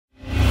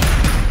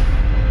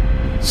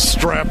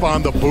strap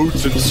on the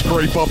boots and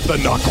scrape up the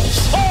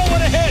knuckles. Oh,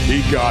 what a hit!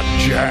 He got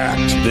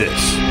jacked.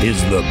 This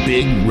is the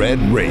Big Red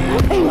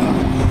Rage,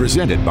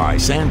 presented by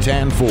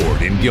Santan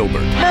Ford in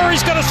Gilbert.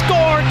 Murray's going to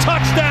score!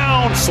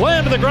 Touchdown!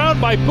 Slammed to the ground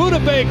by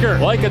Budda Baker.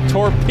 Like a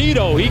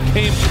torpedo, he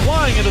came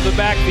flying into the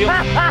backfield.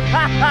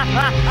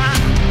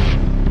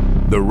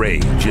 The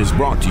Rage is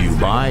brought to you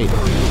by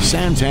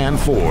Santan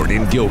Ford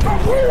in Gilbert.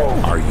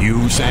 Are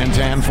you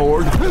Santan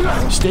Ford?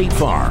 State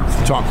Farm.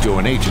 Talk to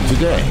an agent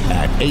today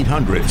at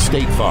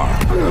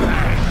 800-STATE-FARM.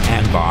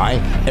 And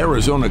by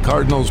Arizona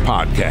Cardinals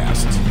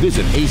Podcasts.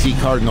 Visit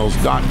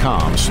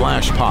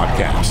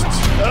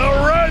azcardinals.com/podcasts. The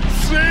Red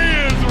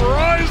Sea is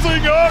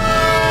rising up.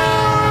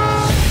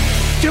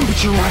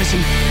 Temperature rising,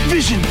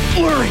 vision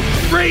blurring,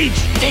 rage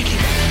taking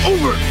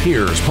over.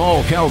 Here's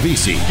Paul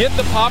Calvisi. Get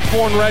the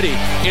popcorn ready.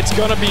 It's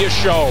going to be a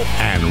show.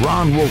 And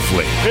Ron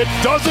Wolfley. It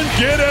doesn't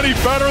get any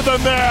better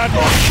than that.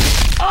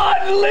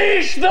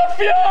 Unleash the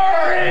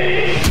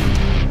fury!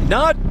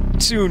 Not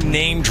to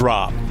name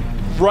drop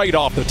right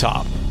off the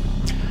top,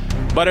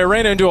 but I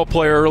ran into a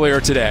player earlier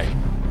today.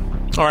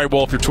 All right,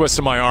 Wolf, you're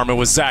twisting my arm. It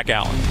was Zach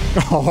Allen.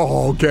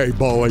 Oh, okay,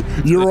 Bully.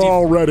 You're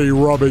already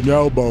rubbing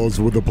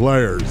elbows with the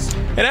players.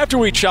 And after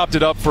we chopped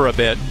it up for a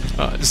bit,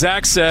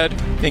 Zach said,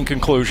 in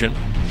conclusion,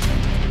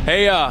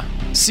 hey,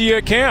 see you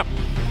at camp.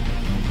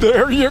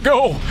 There you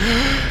go.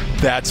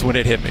 That's when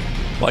it hit me.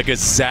 Like a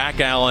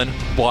Zach Allen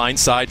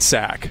blindside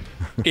sack.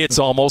 It's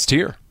almost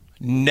here.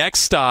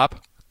 Next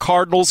stop,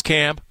 Cardinals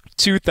camp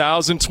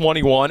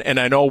 2021. And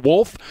I know,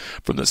 Wolf,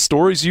 from the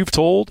stories you've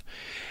told,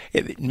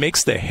 it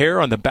makes the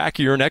hair on the back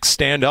of your neck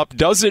stand up,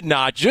 does it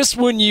not? Just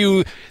when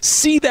you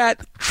see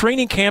that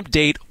training camp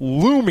date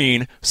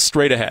looming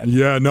straight ahead.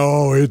 Yeah,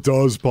 no, it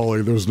does,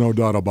 Paulie. There's no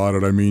doubt about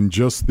it. I mean,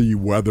 just the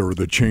weather,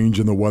 the change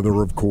in the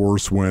weather, of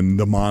course, when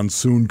the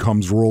monsoon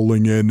comes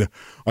rolling in,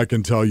 I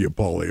can tell you,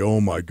 Paulie,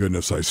 oh my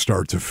goodness, I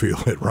start to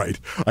feel it, right?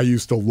 I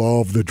used to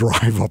love the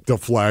drive up to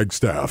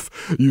Flagstaff.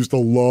 Used to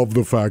love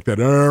the fact that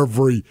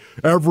every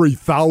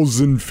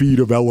 1,000 feet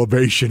of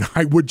elevation,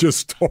 I would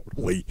just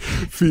totally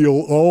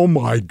feel, oh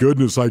my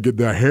goodness, I get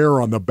the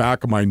hair on the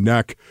back of my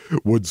neck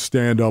would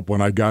stand up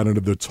when I got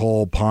into the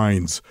tall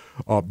pines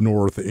up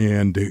north.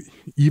 And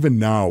even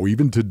now,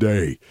 even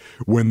today,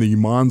 when the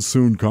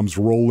monsoon comes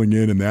rolling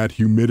in and that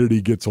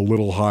humidity gets a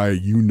little high,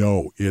 you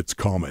know it's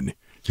coming.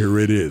 Here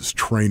it is,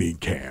 training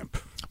camp.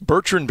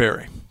 Bertrand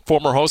Berry,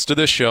 former host of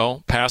this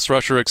show, pass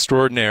rusher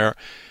extraordinaire,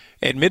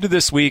 admitted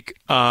this week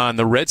on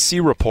the Red Sea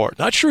Report,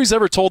 not sure he's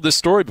ever told this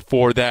story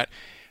before, that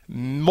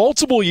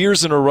multiple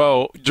years in a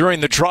row during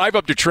the drive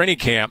up to training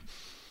camp,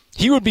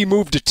 he would be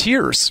moved to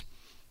tears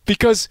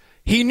because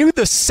he knew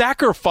the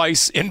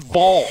sacrifice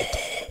involved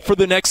for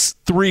the next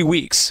 3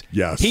 weeks.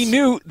 Yes. He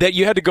knew that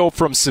you had to go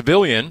from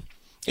civilian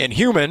and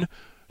human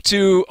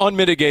to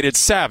unmitigated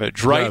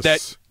savage, right? Yes.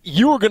 That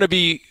you were going to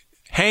be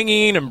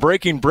hanging and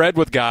breaking bread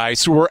with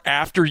guys who were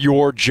after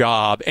your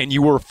job, and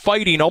you were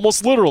fighting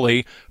almost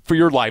literally for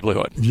your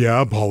livelihood.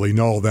 Yeah, Paulie,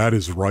 no, that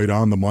is right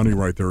on the money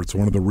right there. It's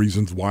one of the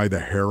reasons why the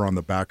hair on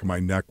the back of my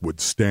neck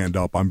would stand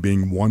up. I'm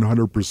being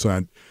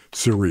 100%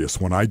 serious.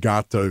 When I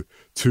got to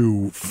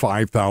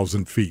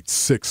 5,000 feet,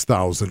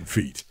 6,000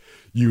 feet,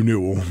 you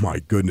knew, oh my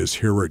goodness,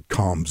 here it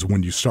comes.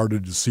 When you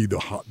started to see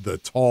the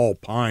tall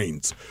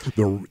pines,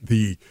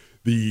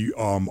 the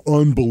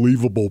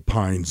unbelievable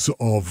pines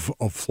of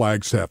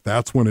Flagstaff,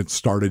 that's when it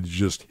started to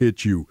just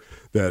hit you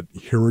that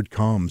here it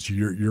comes.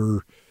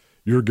 You're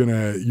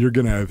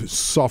gonna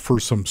suffer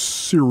some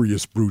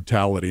serious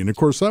brutality. And of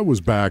course that was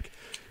back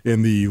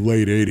in the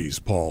late 80s,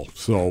 Paul.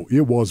 So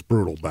it was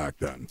brutal back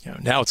then. Yeah,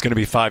 now it's going to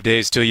be 5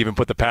 days till you even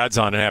put the pads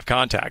on and have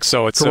contact.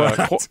 So it's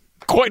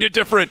quite a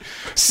different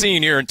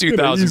scene here in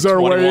 2021. Ease our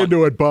way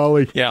into it,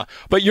 Paulie. Yeah,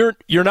 but you're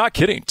not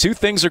kidding. Two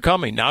things are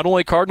coming. Not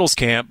only Cardinals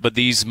camp, but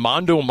these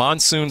Mondo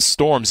monsoon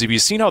storms. Have you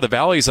seen how the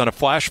valley is on a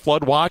flash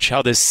flood watch?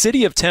 How the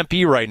city of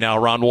Tempe right now,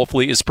 Ron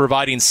Wolfley, is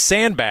providing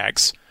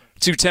sandbags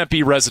to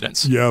Tempe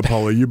residents. Yeah,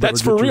 Paulie, you better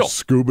That's get for your real.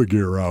 scuba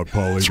gear out,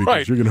 Paulie, because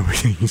right. you're going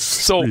to be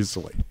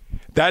seriously.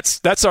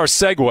 That's our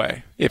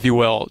segue, if you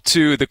will,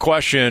 to the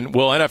question,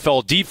 will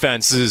NFL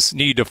defenses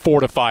need to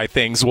fortify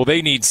things? Will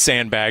they need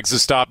sandbags to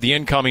stop the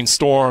incoming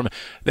storm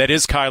that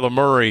is Kyler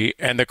Murray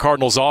and the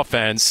Cardinals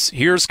offense?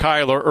 Here's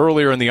Kyler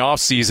earlier in the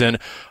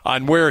offseason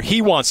on where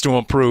he wants to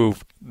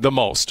improve the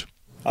most.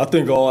 I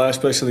think all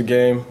aspects of the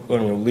game,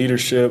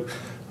 leadership,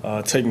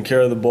 taking care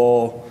of the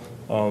ball,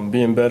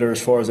 being better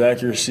as far as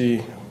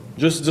accuracy,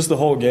 just the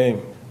whole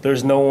game.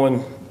 There's no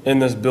one in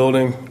this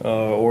building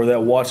or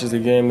that watches the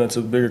game that's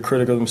a bigger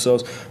critic of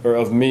themselves or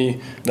of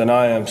me than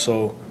I am.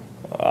 So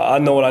I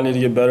know what I need to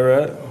get better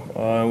at.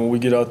 When we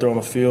get out there on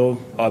the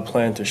field, I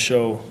plan to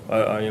show.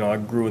 I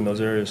grew in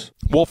those areas.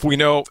 Wolf, we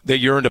know that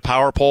you're into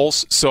power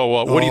polls,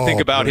 so what do you think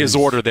about his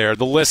order there,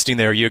 the listing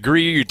there? You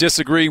agree, you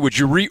disagree? Would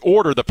you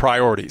reorder the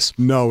priorities?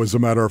 No, as a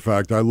matter of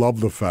fact, I love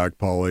the fact,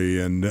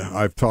 Paulie, and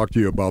I've talked to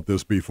you about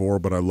this before,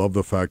 but I love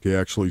the fact he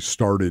actually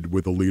started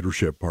with the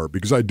leadership part,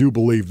 because I do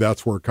believe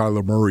that's where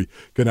Kyler Murray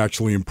can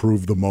actually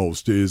improve the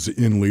most, is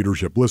in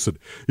leadership. Listen,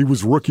 he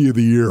was Rookie of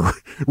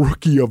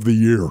the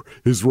Year,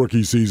 his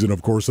rookie season,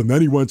 of course, and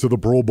then he went to the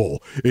Pro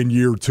Bowl in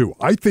year 2.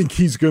 I think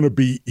he's going to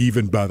be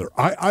even better.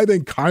 I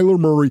think Kyler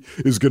Murray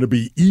is going to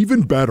be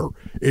even better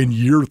in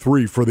year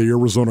 3 for the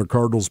Arizona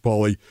Cardinals,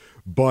 Paulie.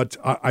 But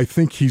I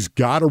think he's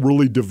got to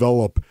really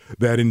develop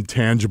that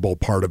intangible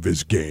part of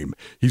his game.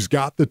 He's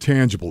got the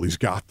tangible. He's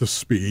got the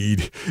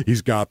speed.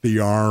 He's got the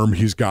arm.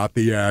 He's got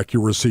the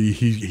accuracy.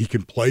 He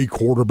can play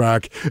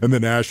quarterback in the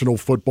National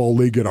Football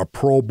League at a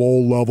Pro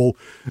Bowl level.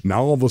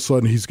 Now, all of a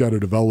sudden, he's got to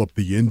develop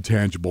the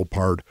intangible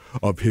part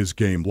of his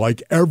game.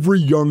 Like every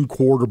young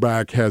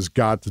quarterback has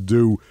got to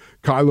do,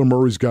 Kyler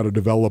Murray's got to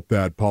develop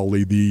that,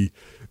 Paulie.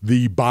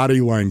 The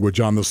body language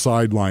on the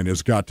sideline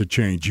has got to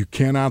change. You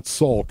cannot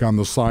sulk on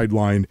the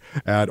sideline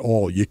at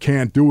all. You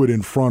can't do it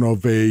in front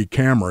of a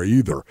camera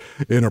either.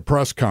 In a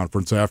press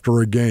conference after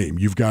a game,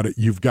 you've got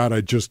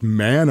to just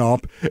man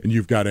up, and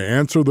you've got to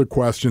answer the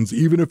questions,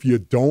 even if you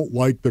don't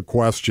like the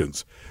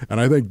questions.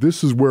 And I think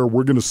this is where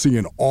we're going to see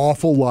an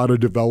awful lot of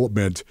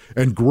development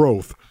and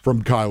growth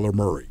from Kyler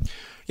Murray.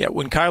 Yeah,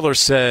 when Kyler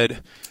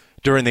said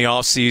during the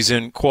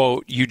offseason,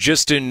 quote, "You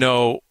just didn't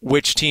know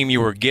which team you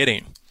were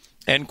getting,"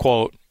 end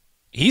quote,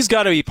 he's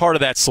got to be part of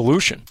that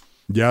solution.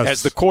 Yes.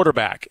 As the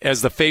quarterback,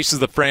 as the face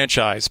of the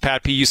franchise.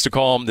 Pat P used to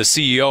call him the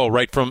CEO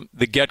right from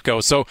the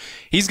get-go. So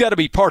he's got to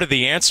be part of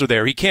the answer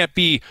there. He can't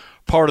be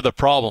part of the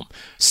problem.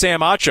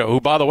 Sam Acho,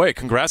 who, by the way,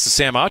 congrats to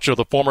Sam Acho,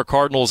 the former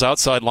Cardinals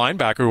outside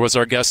linebacker who was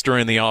our guest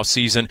during the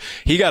offseason.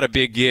 He got a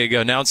big gig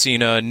announcing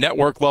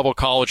network-level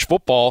college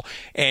football,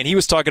 and he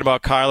was talking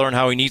about Kyler and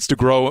how he needs to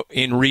grow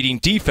in reading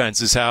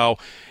defenses, how,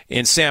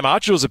 in Sam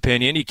Acho's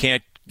opinion, he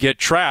can't get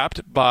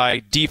trapped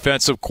by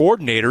defensive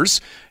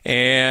coordinators.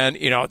 And,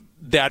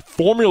 that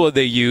formula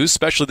they use,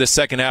 especially the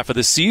second half of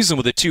the season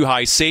with the 2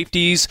 high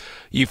safeties,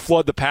 you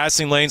flood the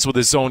passing lanes with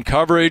his zone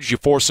coverage, you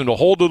force him to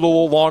hold it a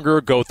little longer,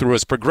 go through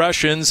his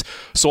progressions.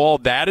 So all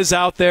that is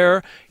out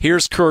there.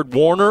 Here's Kurt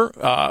Warner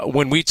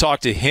when we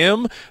talked to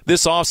him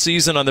this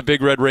offseason on the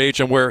Big Red Rage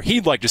and where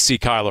he'd like to see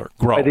Kyler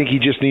grow. I think he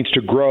just needs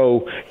to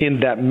grow in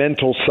that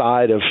mental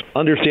side of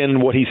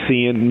understanding what he's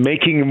seeing,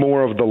 making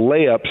more of the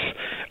layups,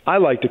 I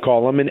like to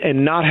call him,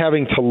 and not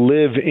having to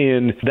live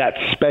in that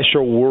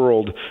special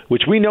world,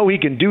 which we know he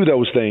can do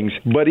those things.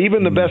 But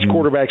even the best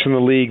quarterbacks in the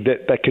league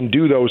that can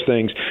do those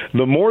things,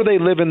 the more they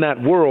live in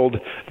that world,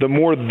 the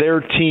more their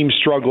team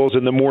struggles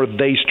and the more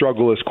they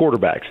struggle as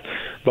quarterbacks.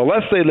 The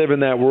less they live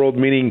in that world,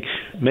 meaning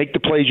make the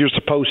plays you're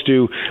supposed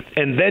to,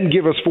 and then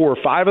give us 4 or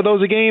 5 of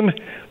those a game,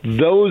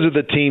 those are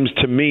the teams,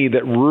 to me,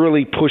 that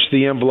really push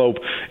the envelope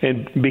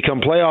and become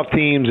playoff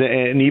teams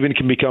and even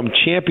can become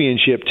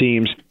championship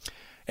teams.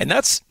 And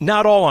that's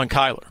not all on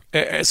Kyler.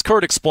 As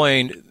Kurt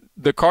explained,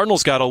 the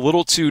Cardinals got a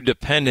little too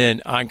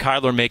dependent on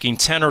Kyler making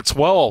 10 or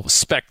 12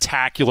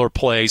 spectacular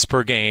plays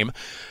per game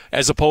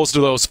as opposed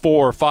to those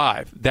 4 or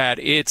 5, that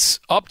it's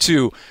up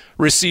to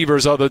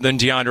receivers other than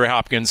DeAndre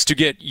Hopkins to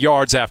get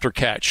yards after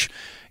catch.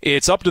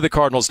 It's up to the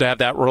Cardinals to have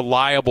that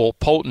reliable,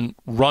 potent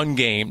run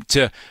game,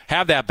 to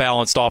have that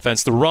balanced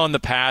offense, the run, the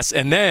pass,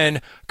 and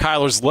then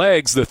Kyler's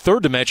legs, the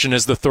third dimension,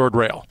 is the third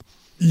rail.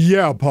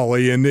 Yeah,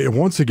 Paulie, and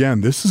once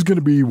again, this is going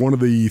to be one of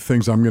the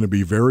things I'm going to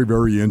be very,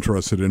 very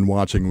interested in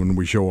watching when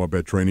we show up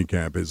at training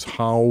camp, is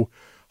how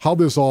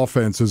this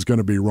offense is going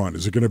to be run.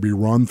 Is it going to be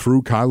run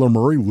through Kyler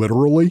Murray,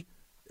 literally,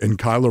 and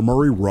Kyler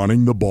Murray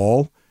running the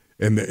ball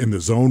in the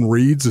zone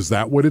reads? Is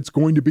that what it's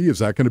going to be? Is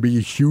that going to be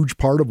a huge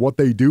part of what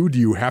they do? Do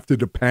you have to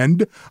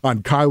depend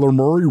on Kyler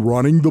Murray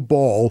running the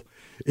ball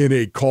in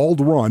a called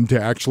run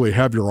to actually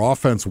have your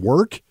offense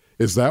work?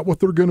 Is that what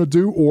they're going to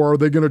do, or are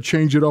they going to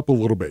change it up a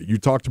little bit? You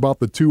talked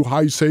about the 2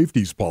 high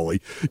safeties, Paulie.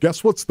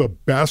 Guess what's the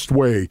best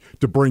way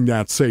to bring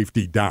that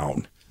safety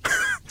down?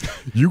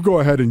 You go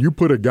ahead and you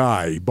put a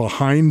guy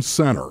behind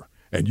center,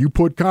 and you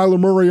put Kyler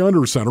Murray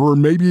under center, or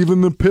maybe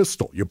even the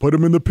pistol. You put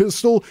him in the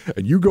pistol,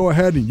 and you go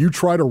ahead and you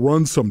try to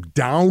run some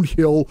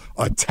downhill,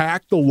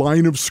 attack the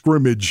line of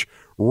scrimmage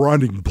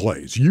running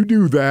plays. You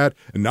do that,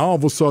 and now all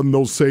of a sudden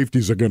those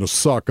safeties are going to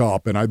suck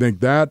up, and I think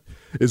that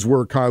is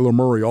where Kyler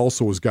Murray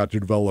also has got to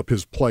develop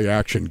his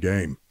play-action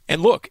game.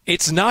 And look,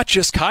 it's not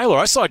just Kyler.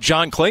 I saw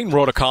John Clayton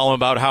wrote a column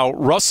about how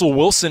Russell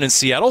Wilson in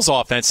Seattle's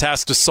offense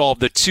has to solve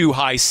the 2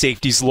 high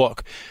safeties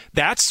look.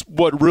 That's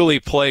what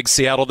really plagued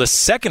Seattle the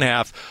second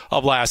half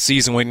of last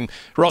season, when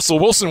Russell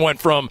Wilson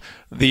went from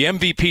the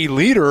MVP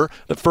leader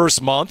the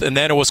first month, and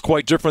then it was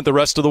quite different the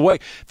rest of the way.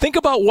 Think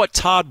about what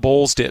Todd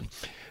Bowles did.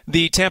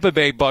 the Tampa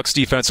Bay Bucs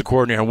defensive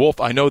coordinator.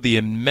 Wolf, I know the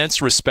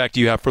immense respect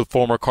you have for the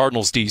former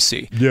Cardinals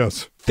DC.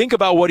 Yes. Think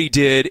about what he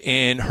did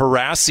in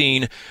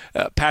harassing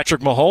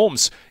Patrick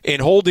Mahomes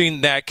in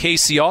holding that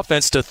KC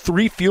offense to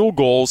 3 field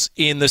goals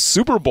in the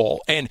Super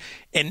Bowl. And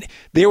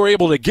they were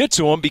able to get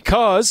to him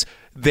because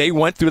they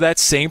went through that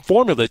same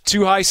formula.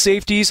 2 high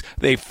safeties,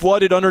 they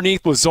flooded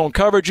underneath with zone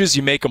coverages.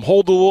 You make them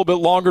hold a little bit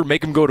longer,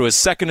 make them go to his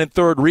second and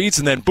third reads,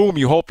 and then boom,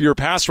 you hope your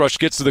pass rush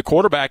gets to the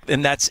quarterback.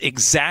 And that's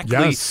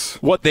exactly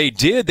what they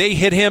did. They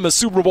hit him a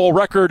Super Bowl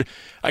record.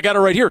 I got it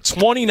right here.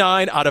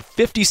 29 out of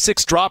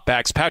 56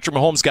 dropbacks Patrick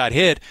Mahomes got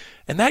hit.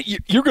 And that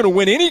you're going to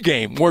win any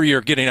game where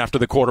you're getting after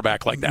the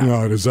quarterback like that.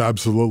 No, it is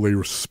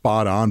absolutely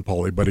spot on,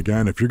 Paulie. But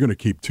again, if you're going to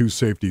keep 2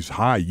 safeties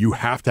high, you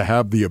have to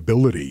have the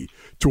ability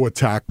to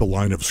attack the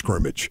line of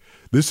scrimmage.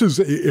 This is,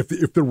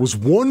 if there was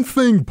one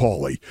thing,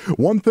 Paulie,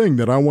 one thing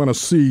that I want to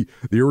see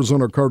the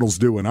Arizona Cardinals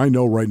do, and I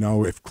know right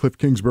now if Cliff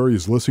Kingsbury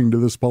is listening to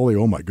this, Paulie,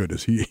 oh my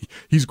goodness,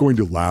 he's going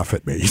to laugh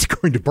at me. He's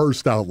going to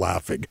burst out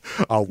laughing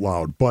out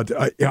loud. But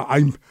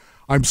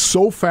I'm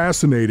so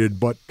fascinated,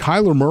 but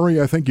Kyler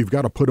Murray, I think you've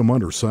got to put him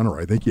under center.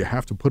 I think you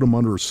have to put him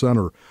under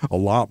center a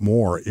lot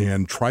more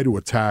and try to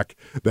attack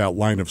that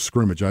line of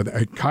scrimmage.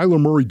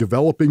 Kyler Murray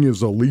developing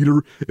as a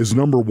leader is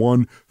number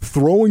 1.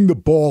 Throwing the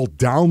ball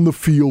down the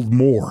field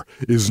more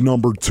is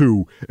number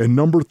 2. And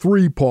number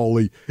 3,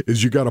 Paulie,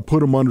 is you got to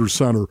put him under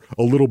center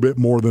a little bit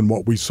more than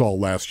what we saw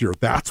last year.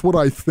 That's what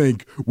I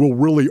think will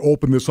really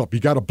open this up. You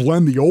got to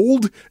blend the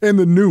old and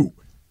the new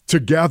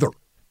together.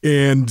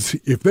 And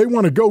if they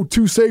want to go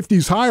 2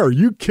 safeties high, are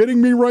you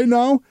kidding me right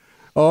now?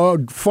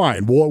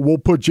 Fine. We'll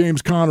put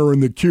James Conner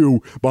in the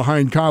queue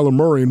behind Kyler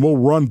Murray, and we'll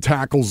run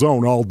tackle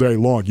zone all day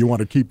long. You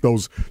want to keep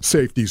those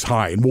safeties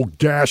high, and we'll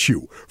gash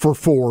you for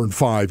 4 and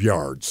 5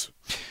 yards.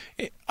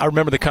 I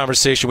remember the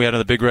conversation we had on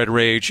the Big Red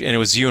Rage, and it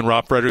was you and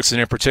Rob Fredrickson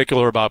in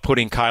particular about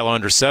putting Kyler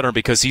under center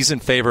because he's in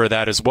favor of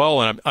that as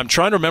well. And I'm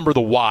trying to remember the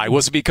why.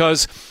 Was it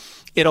because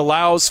it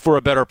allows for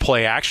a better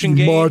play-action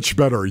game? Much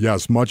better,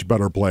 yes, much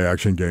better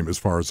play-action game as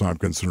far as I'm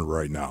concerned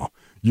right now.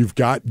 You've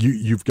got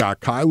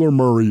Kyler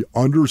Murray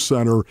under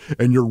center,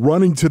 and you're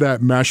running to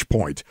that mesh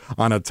point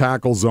on a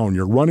tackle zone.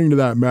 You're running to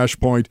that mesh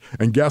point,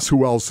 and guess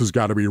who else has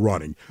got to be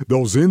running?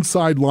 Those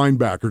inside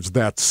linebackers,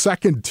 that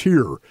second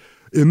tier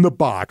in the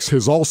box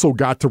has also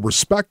got to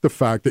respect the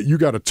fact that you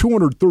got a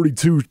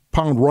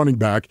 232-pound running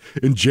back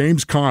in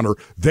James Conner.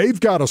 They've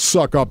got to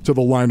suck up to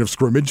the line of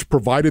scrimmage,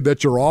 provided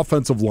that your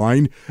offensive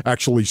line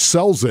actually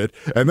sells it.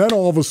 And then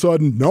all of a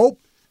sudden,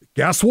 nope,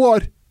 guess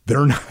what?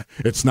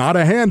 It's not a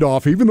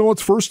handoff, even though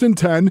it's 1st and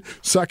 10,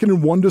 2nd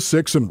and 1 to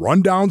 6, and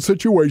run-down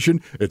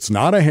situation. It's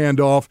not a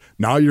handoff.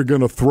 Now you're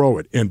going to throw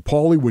it. And,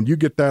 Paulie, when you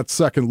get that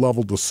second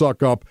level to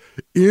suck up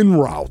in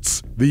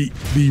routes, the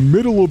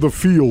middle of the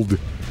field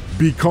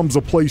becomes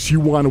a place you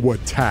want to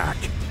attack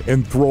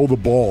and throw the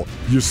ball.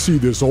 You see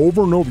this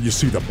over and over. You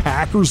see the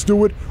Packers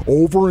do it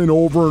over and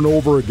over and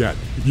over again.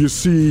 You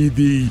see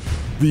the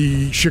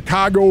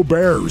Chicago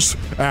Bears,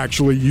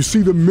 actually. You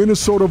see the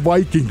Minnesota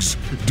Vikings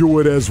do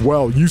it as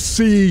well. You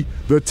see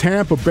the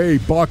Tampa Bay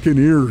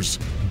Buccaneers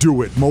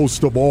do it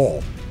most of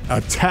all.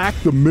 Attack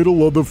the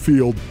middle of the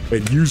field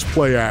and use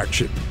play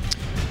action.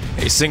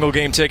 A single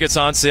game tickets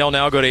on sale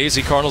now. Go to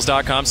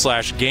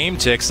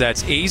azcardinals.com/gametix.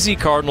 That's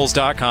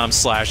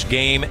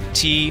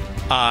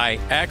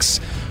azcardinals.com/gametix.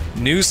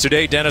 News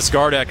today, Dennis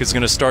Gardeck is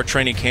going to start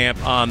training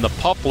camp on the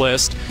PUP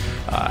list.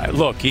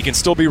 Look, he can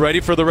still be ready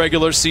for the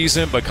regular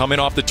season, but coming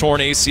off the torn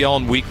ACL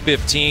in Week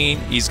 15,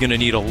 he's going to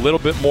need a little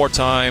bit more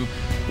time.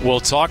 We'll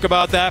talk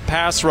about that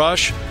pass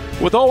rush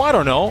with,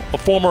 a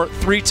former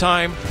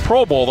 3-time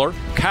Pro Bowler,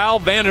 Kyle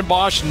Vanden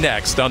Bosch,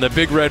 next on the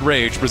Big Red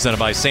Rage, presented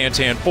by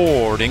Santan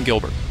Ford in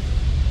Gilbert.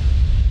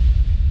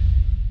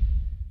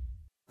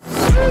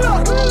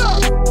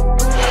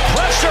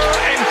 Pressure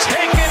and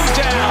taken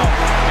down,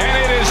 and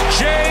it is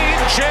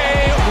J.J.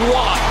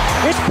 Watt.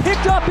 It's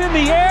picked up in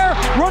the air.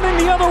 Running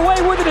the other way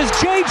with it is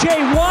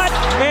J.J. Watt,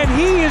 and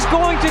he is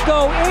going to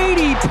go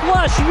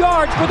 80-plus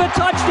yards for the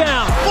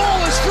touchdown. Ball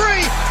is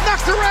free,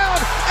 knocked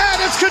around, and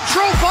it's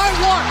controlled by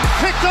Watt.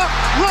 Picked up,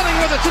 running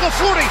with it to the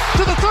 40,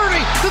 to the 30,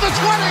 to the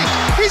 20.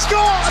 He's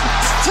gone.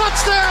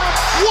 Touchdown.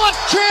 What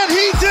can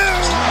he do?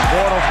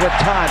 Bortles with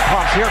time.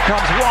 Pops. Here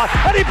comes Watt,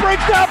 and he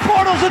brings down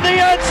Bortles in the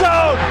end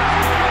zone.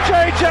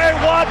 J.J.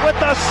 Watt with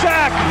the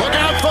sack. Look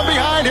out from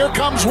behind. Here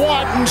comes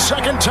Watt, and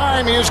second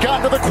time he has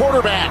gotten to the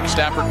quarterback.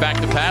 Stafford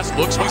back to pass.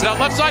 Looks, swings it out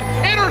left side.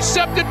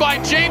 Intercepted by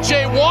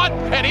J.J. Watt,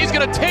 and he's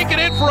going to take it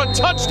in for a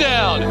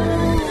touchdown.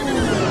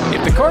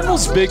 If the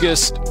Cardinals'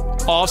 biggest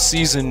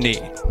offseason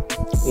need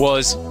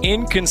was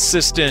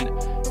inconsistent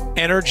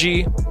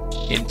energy,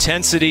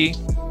 intensity,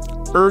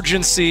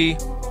 urgency,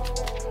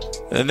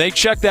 and they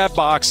check that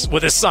box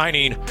with a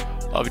signing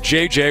of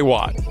J.J.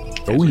 Watt.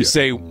 We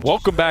say,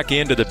 welcome back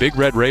into the Big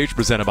Red Rage,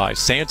 presented by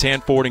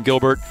Santan Ford and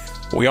Gilbert.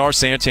 We are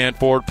Santan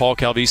Ford, Paul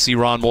Calvisi,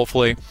 Ron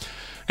Wolfley.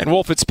 And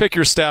Wolf, it's pick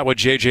your stat with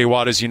J.J.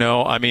 Watt, as you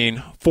know.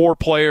 4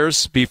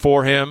 players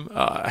before him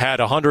had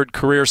 100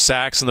 career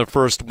sacks in the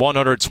first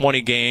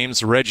 120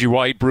 games. Reggie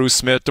White, Bruce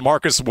Smith,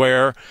 DeMarcus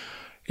Ware.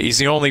 He's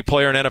the only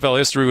player in NFL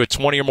history with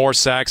 20 or more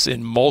sacks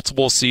in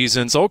multiple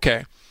seasons.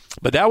 Okay,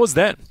 but that was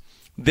then.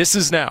 This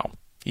is now.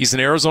 He's an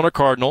Arizona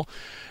Cardinal.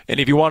 And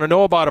if you want to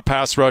know about a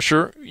pass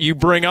rusher, you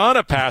bring on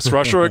a pass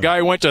rusher, a guy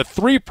who went to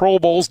 3 Pro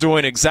Bowls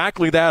doing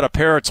exactly that, a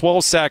pair of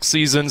 12-sack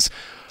seasons.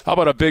 How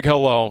about a big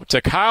hello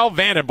to Kyle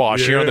Vanden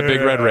Bosch here on the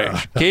Big Red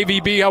Rage.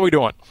 KVB, how we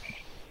doing?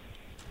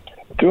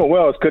 Doing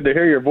well. It's good to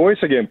hear your voice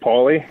again,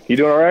 Paulie. You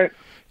doing all right?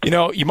 You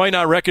know, you might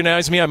not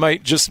recognize me. I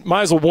might as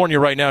well warn you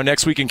right now,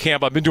 next week in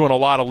camp, I've been doing a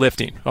lot of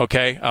lifting,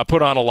 okay? I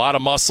put on a lot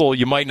of muscle.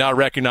 You might not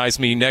recognize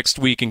me next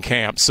week in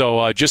camp.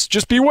 So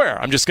just beware.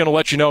 I'm just going to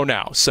let you know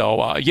now.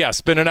 So, yes,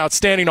 been an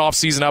outstanding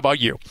offseason. How about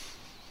you?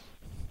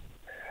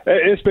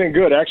 It's been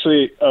good.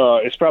 Actually,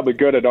 it's probably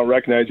good I don't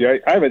recognize you.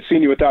 I haven't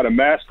seen you without a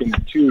mask in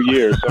 2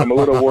 years, so I'm a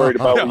little worried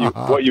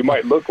about what you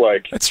might look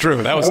like. That's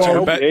true. That was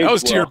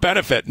to your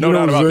benefit. No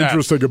doubt about that. What's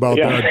interesting about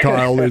that,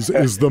 Kyle,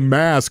 is the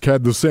mask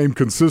had the same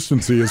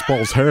consistency as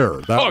Paul's hair.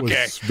 That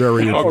was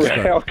very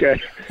interesting.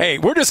 Okay. Hey,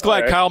 we're just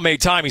glad Kyle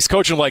made time. He's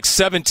coaching like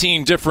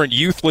 17 different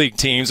youth league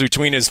teams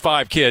between his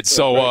 5 kids,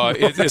 so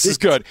this is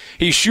good.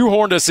 He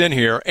shoehorned us in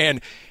here, and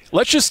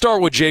let's just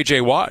start with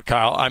J.J. Watt,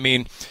 Kyle. I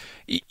mean,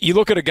 you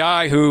look at a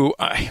guy who,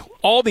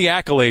 all the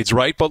accolades,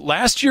 right? But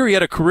last year he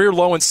had a career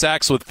low in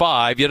sacks with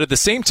 5, yet at the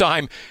same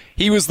time,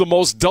 he was the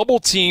most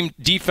double-teamed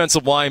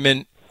defensive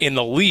lineman in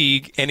the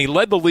league, and he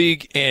led the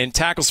league in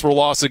tackles for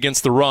loss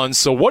against the run.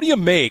 So what do you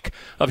make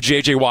of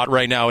J.J. Watt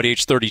right now at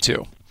age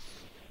 32?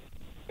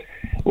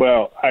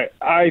 Well,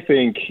 I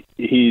think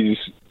he's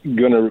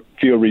going to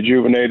feel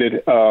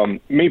rejuvenated.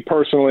 Me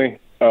personally,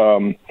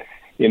 going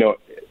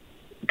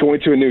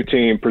to a new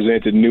team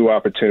presented new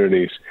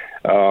opportunities.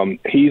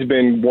 He's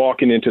been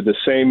walking into the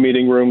same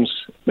meeting rooms,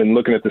 been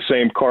looking at the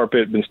same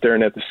carpet, been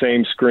staring at the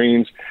same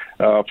screens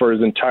for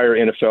his entire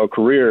NFL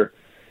career.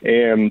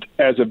 And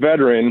as a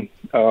veteran,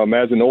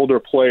 as an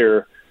older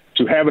player,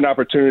 to have an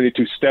opportunity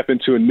to step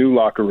into a new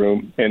locker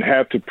room and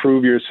have to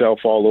prove yourself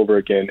all over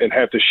again and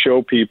have to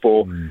show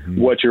people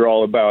what you're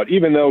all about,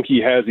 even though he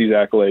has these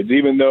accolades,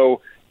 even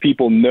though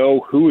people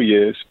know who he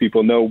is,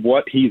 people know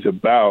what he's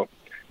about,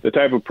 the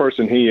type of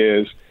person he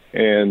is,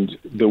 and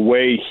the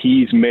way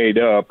he's made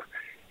up,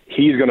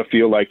 he's going to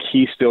feel like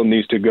he still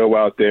needs to go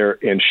out there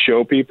and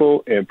show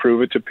people and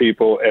prove it to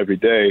people every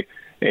day.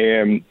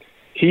 And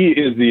he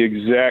is the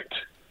exact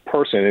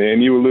person,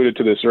 and you alluded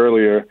to this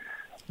earlier,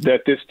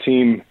 that this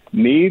team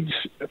needs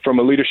from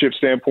a leadership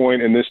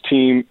standpoint, and this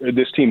team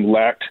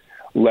lacked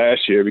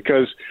last year,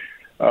 because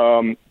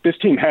this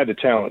team had the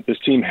talent. This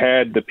team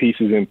had the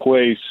pieces in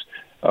place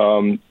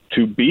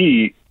to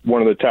be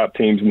one of the top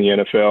teams in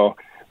the NFL.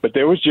 But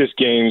there was just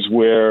games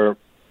where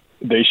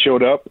they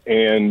showed up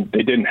and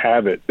they didn't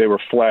have it. They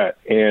were flat,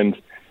 and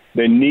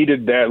they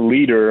needed that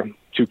leader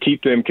to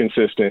keep them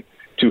consistent,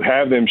 to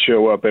have them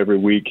show up every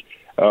week,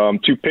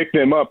 to pick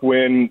them up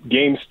when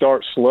games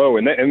start slow.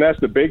 And that's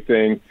the big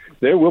thing.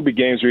 There will be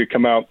games where you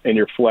come out and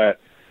you're flat,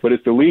 but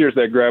it's the leaders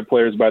that grab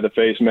players by the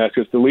face mask.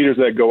 It's the leaders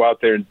that go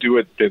out there and do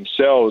it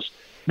themselves,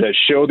 that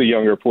show the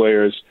younger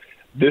players,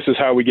 this is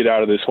how we get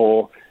out of this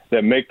hole,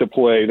 that make the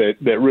play,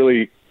 that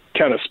really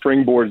kind of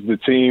springboards the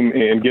team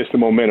and gets the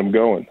momentum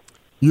going.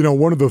 You know,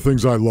 one of the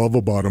things I love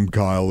about him,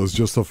 Kyle, is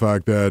just the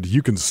fact that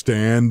you can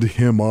stand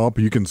him up.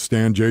 You can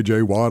stand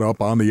J.J. Watt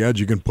up on the edge.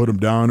 You can put him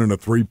down in a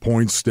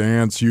 3-point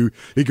stance.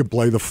 He can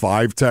play the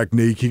 5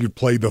 technique. He can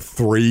play the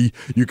 3.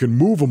 You can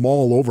move him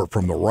all over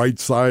from the right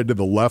side to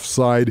the left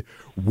side.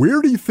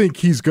 Where do you think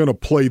he's going to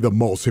play the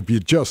most if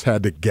you just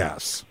had to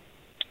guess?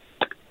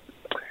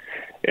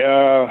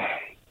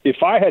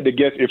 If I had to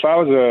guess, if I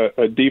was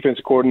a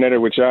defensive coordinator,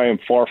 which I am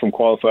far from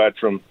qualified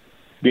from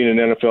being an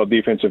NFL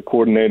defensive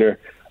coordinator,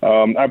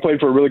 I played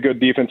for a really good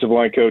defensive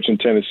line coach in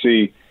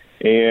Tennessee,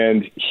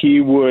 and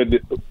he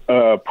would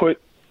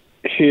put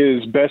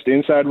his best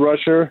inside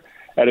rusher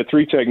at a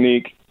 3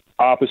 technique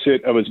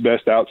opposite of his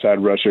best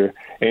outside rusher.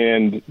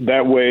 And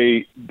that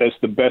way, that's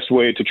the best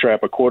way to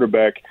trap a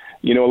quarterback.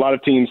 You know, a lot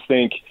of teams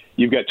think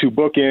you've got 2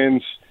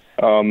 bookends,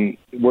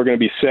 we're going to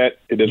be set.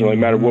 It doesn't really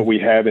matter what we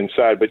have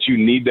inside, but you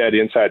need that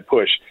inside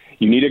push.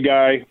 You need a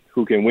guy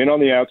who can win on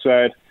the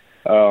outside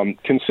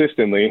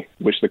consistently,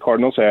 which the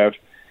Cardinals have.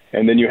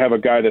 And then you have a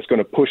guy that's going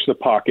to push the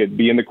pocket,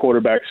 be in the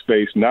quarterback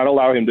space, not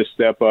allow him to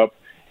step up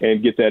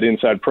and get that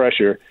inside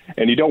pressure.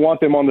 And you don't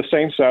want them on the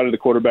same side of the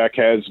quarterback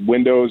has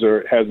windows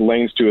or has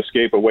lanes to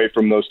escape away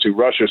from those 2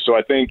 rushers. So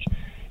I think,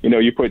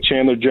 you put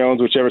Chandler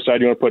Jones, whichever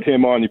side you want to put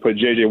him on, you put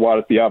J.J. Watt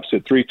at the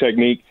opposite 3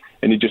 technique,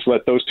 and you just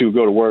let those 2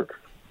 go to work.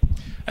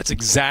 That's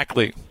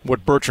exactly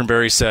what Bertrand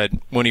Berry said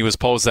when he was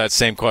posed that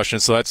same question,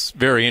 so that's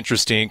very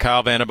interesting.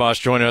 Kyle Vanden Bosch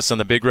joining us on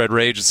the Big Red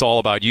Rage. It's all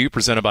about you,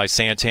 presented by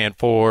Santan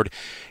Ford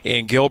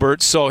and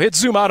Gilbert. So hit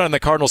zoom out on the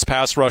Cardinals'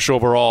 pass rush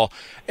overall.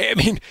 I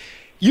mean,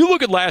 you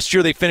look at last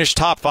year, they finished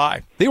top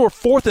 5. They were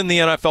 4th in the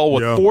NFL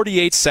with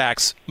 48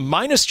 sacks,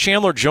 minus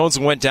Chandler Jones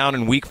went down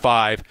in Week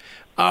 5.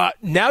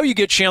 Now you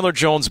get Chandler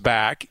Jones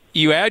back.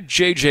 You add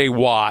J.J.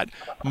 Watt.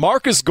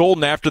 Marcus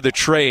Golden, after the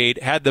trade,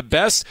 had the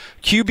best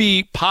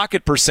QB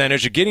pocket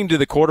percentage of getting to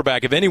the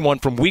quarterback of anyone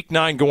from Week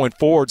 9 going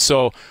forward.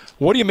 So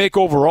what do you make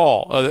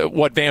overall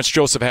what Vance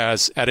Joseph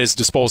has at his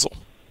disposal?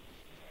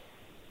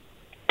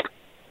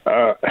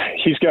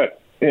 He's got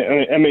 –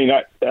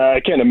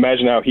 I can't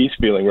imagine how he's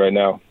feeling right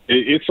now.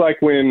 It's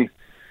like when –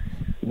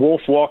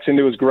 Wolf walks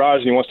into his garage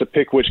and he wants to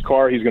pick which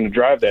car he's going to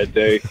drive that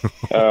day.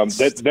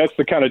 That's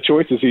the kind of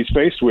choices he's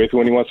faced with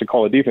when he wants to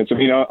call a defense. I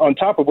mean, on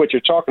top of what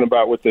you're talking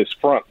about with this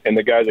front and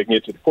the guys that can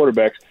get to the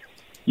quarterbacks,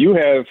 you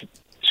have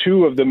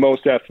two of the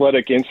most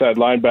athletic inside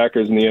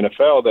linebackers in the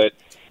NFL that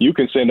you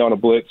can send on a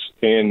blitz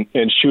and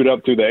shoot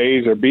up through the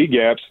A's or B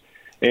gaps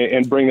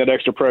and bring that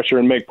extra pressure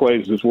and make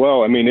plays as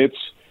well. I mean, it's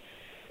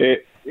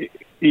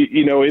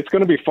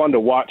going to be fun to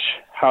watch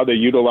how they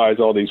utilize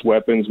all these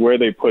weapons, where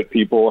they put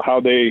people, how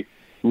they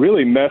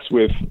really mess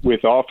with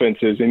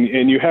offenses,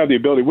 and you have the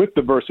ability with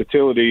the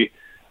versatility.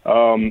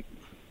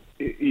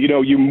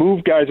 You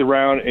move guys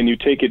around and you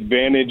take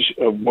advantage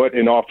of what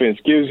an offense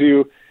gives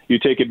you. You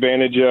take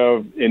advantage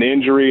of an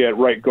injury at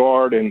right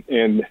guard, and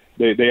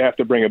they have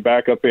to bring a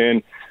backup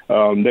in.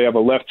 They have a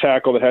left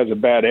tackle that has a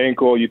bad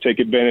ankle. You take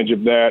advantage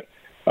of that.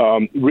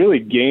 Really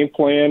game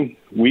plan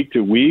week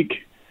to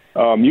week.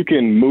 You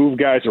can move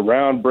guys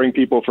around, bring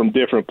people from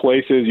different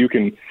places. You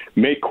can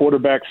make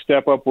quarterbacks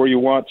step up where you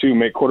want to,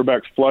 make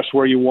quarterbacks flush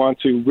where you want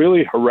to,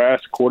 really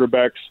harass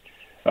quarterbacks.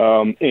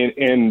 And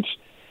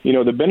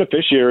the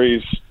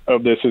beneficiaries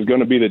of this is going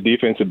to be the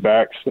defensive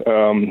backs.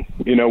 When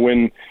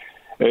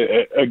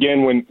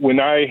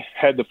I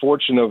had the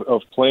fortune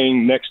of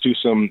playing next to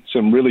some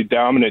really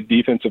dominant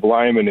defensive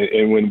linemen,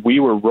 and when we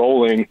were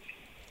rolling,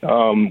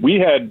 we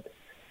had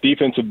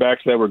defensive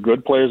backs that were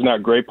good players,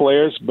 not great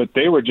players, but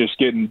they were just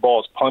getting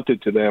balls punted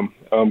to them.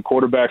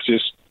 Quarterbacks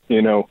just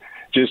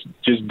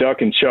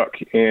duck and chuck.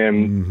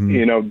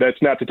 And,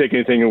 that's not to take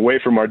anything away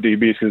from our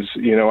DBs because,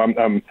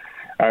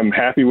 I'm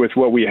happy with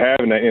what we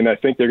have, and I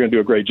think they're going to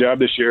do a great job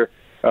this year.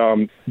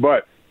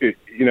 But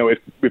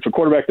if a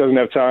quarterback doesn't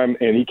have time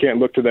and he can't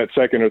look to that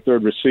second or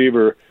third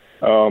receiver,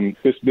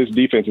 this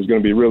defense is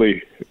going to be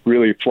really,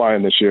 really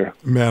flying this year.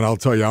 Man, I'll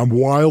tell you, I'm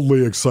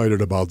wildly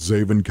excited about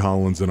Zaven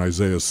Collins and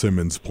Isaiah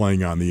Simmons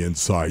playing on the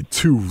inside.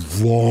 Two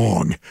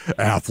long,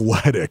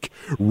 athletic,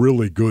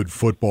 really good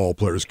football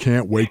players.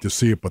 Can't wait to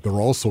see it, but they're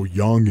also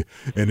young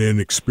and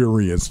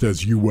inexperienced,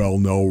 as you well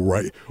know,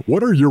 right?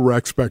 What are your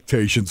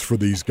expectations for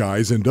these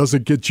guys, and does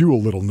it get you a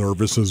little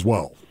nervous as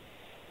well?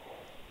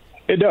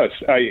 It does.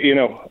 They're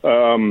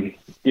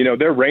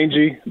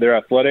rangy, they're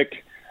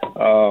athletic.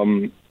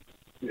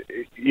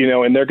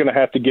 And they're going to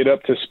have to get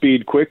up to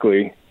speed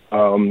quickly.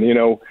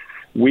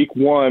 Week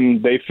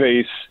one, they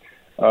face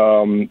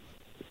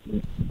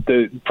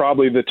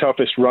probably the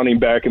toughest running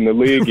back in the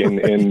league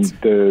and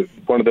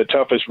one of the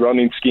toughest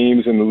running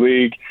schemes in the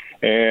league.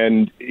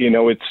 And,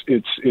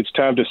 it's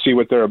time to see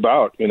what they're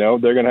about. They're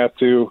going to have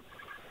to,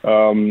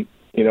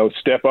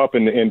 step up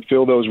and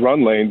fill those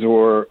run lanes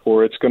or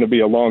it's going to be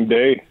a long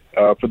day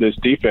for this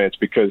defense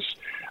because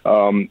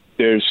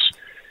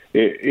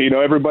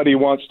everybody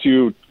wants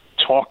to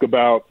talk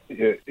about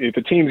if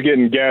a team's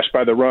getting gashed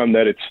by the run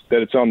that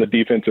it's on the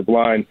defensive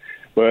line,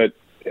 but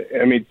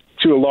I mean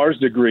to a large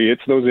degree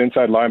it's those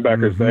inside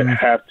linebackers that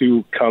have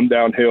to come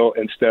downhill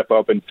and step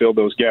up and fill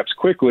those gaps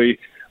quickly,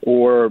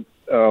 or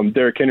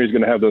Derrick Henry's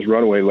going to have those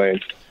runaway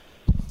lanes.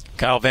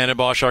 Kyle Vanden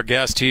Bosch, our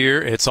guest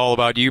here. It's all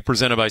about you,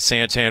 presented by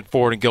Santan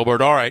Ford and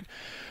Gilbert. All right.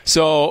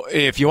 So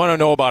if you want to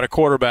know about a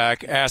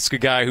quarterback, ask a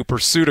guy who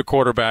pursued a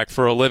quarterback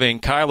for a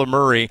living, Kyler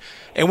Murray.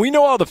 And we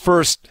know how the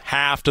first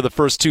half to the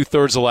first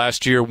two-thirds of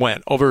last year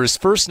went. Over his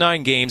first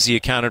 9 games, he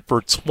accounted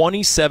for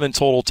 27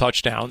 total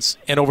touchdowns.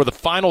 And over the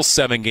final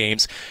 7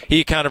 games,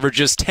 he accounted for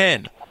just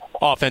 10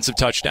 offensive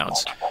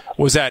touchdowns.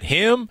 Was that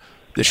him?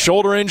 The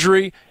shoulder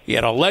injury? He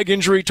had a leg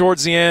injury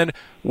towards the end.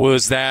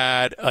 Was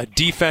that a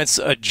defense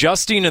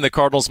adjusting and the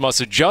Cardinals must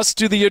adjust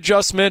to the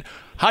adjustment?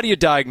 How do you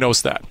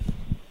diagnose that?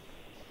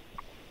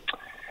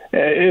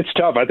 It's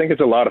tough. I think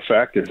it's a lot of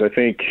factors. I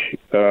think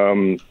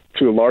to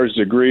a large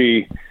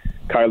degree,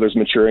 Kyler's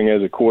maturing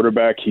as a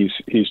quarterback.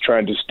 He's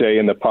trying to stay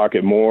in the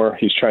pocket more.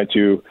 He's trying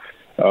to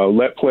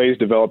let plays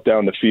develop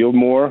down the field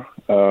more.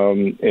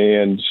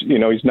 And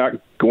he's not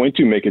going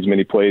to make as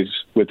many plays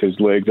with his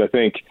legs. I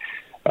think,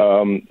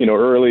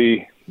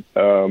 early,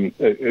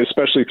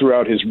 especially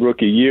throughout his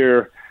rookie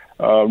year,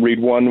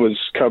 read 1 was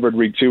covered,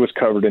 read 2 was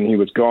covered, and he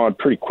was gone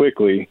pretty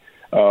quickly.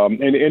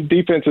 And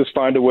defenses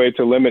find a way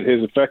to limit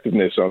his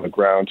effectiveness on the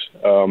ground.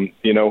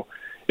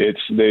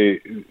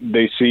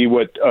 They see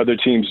what other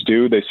teams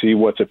do. They see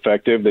what's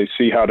effective. They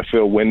see how to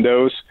fill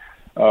windows.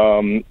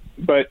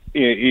 But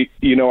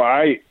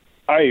I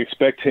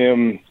expect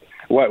him,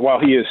 while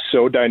he is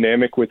so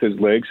dynamic with his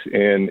legs,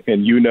 and I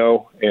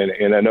know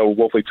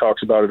Wolfley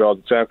talks about it all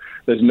the time,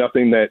 there's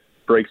nothing that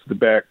breaks the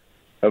back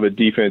of a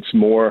defense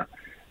more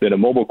than a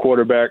mobile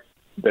quarterback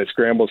that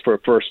scrambles for a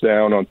first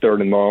down on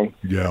 3rd and long.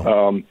 Yeah.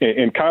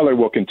 And Kyler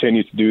will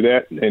continue to do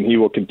that, and he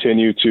will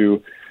continue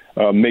to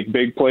make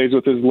big plays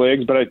with his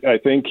legs. But I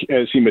think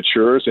as he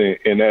matures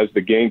and as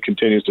the game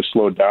continues to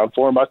slow down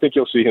for him, I think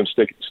you'll see him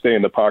stay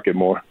in the pocket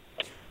more.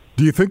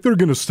 Do you think they're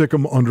going to stick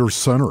him under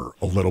center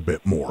a little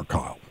bit more,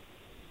 Kyle?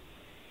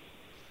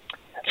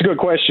 It's a good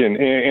question,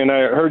 and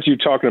I heard you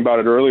talking about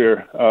it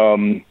earlier.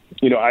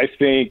 I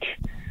think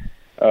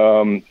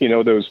those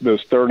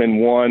 3rd and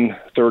 1,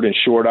 3rd and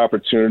short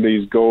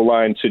opportunities, goal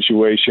line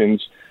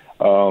situations.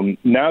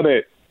 Now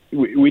that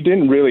we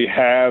didn't really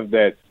have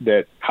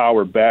that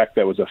power back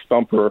that was a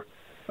thumper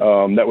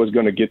that was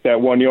going to get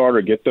that 1 yard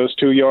or get those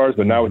 2 yards,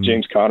 but now with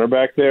James Conner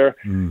back there,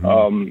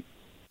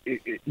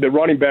 the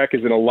running back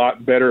is in a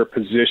lot better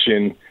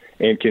position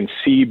and can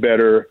see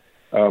better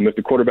if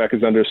the quarterback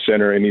is under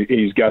center and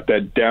he's got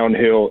that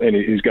downhill and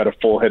he's got a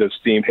full head of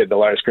steam hitting the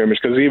line of scrimmage,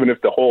 because even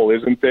if the hole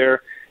isn't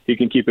there, he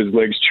can keep his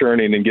legs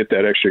churning and get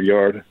that extra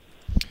yard.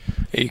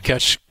 You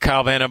catch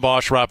Kyle Vanden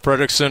Bosch, Rob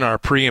Fredrickson, our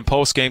pre- and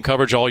post-game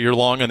coverage all year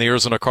long on the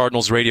Arizona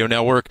Cardinals radio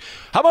network.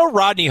 How about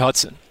Rodney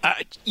Hudson?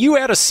 You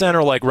had a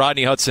center like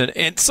Rodney Hudson,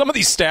 and some of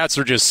these stats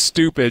are just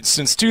stupid.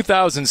 Since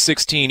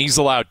 2016, he's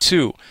allowed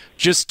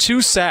just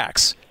two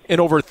sacks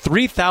in over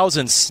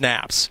 3,000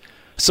 snaps.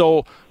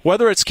 So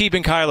whether it's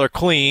keeping Kyler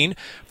clean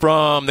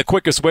from the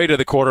quickest way to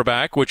the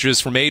quarterback, which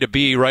is from A to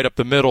B right up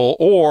the middle,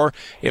 or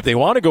if they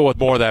want to go with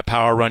more of that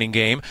power running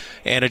game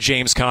and a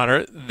James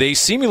Conner, they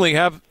seemingly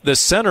have the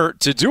center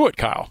to do it,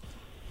 Kyle.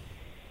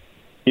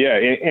 Yeah,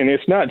 and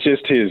it's not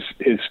just his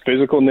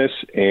physicalness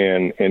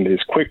and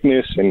his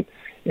quickness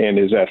and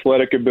his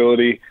athletic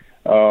ability.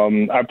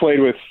 I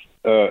played with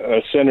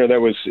a center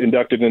that was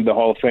inducted into the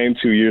Hall of Fame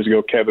 2 years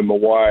ago, Kevin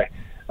Mawai,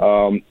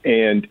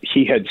 and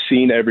he had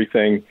seen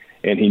everything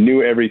and he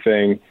knew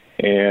everything.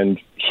 And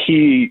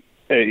he,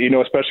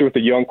 especially with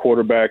the young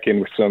quarterback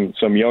and with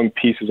some young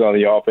pieces on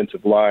the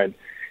offensive line,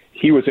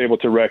 he was able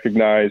to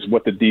recognize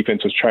what the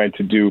defense was trying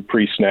to do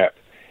pre-snap.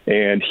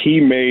 And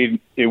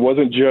it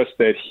wasn't just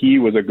that he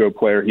was a good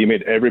player, he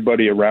made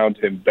everybody around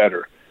him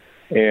better.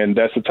 And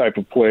that's the type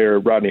of player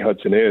Rodney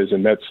Hudson is.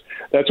 And that's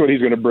what he's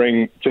going to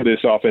bring to this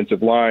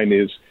offensive line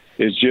is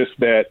just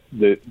that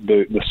the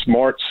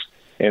smarts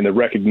and the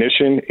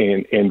recognition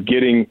and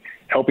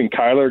helping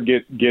Kyler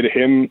get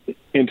him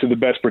into the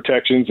best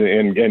protections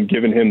and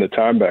giving him the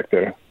time back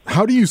there.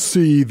 How do you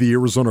see the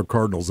Arizona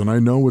Cardinals, and I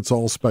know it's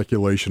all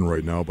speculation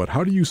right now, but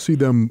how do you see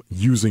them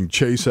using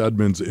Chase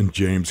Edmonds and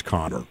James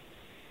Conner?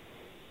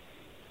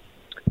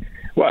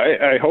 Well,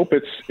 I hope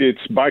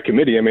it's by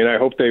committee. I mean, I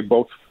hope they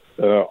both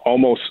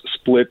almost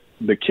split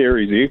the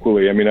carries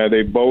equally. I mean,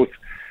 they both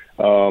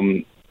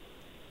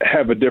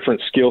have a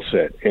different skill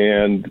set,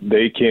 and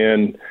they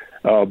can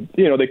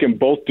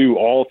both do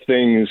all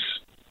things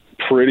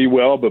pretty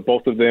well, but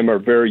both of them are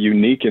very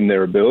unique in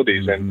their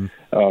abilities. And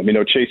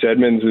Chase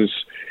Edmonds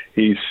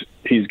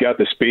he's got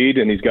the speed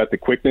and he's got the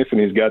quickness and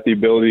he's got the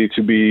ability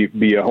to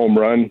be a home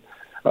run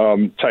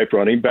type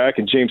running back.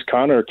 And James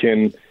Conner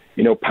can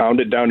pound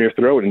it down your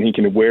throat and he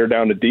can wear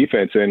down the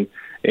defense. And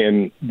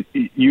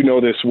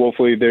this,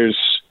 Wolfley, there's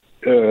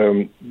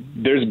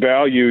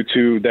value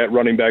to that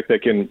running back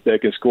that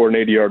can score an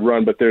 80-yard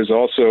run, but there's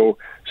also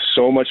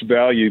so much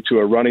value to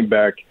a running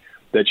back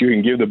that you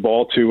can give the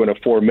ball to in a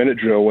 4-minute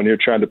drill when you're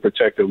trying to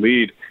protect a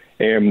lead.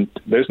 And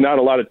there's not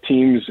a lot of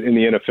teams in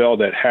the NFL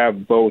that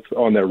have both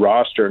on their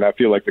roster, and I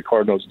feel like the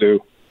Cardinals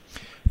do.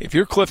 If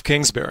you're Cliff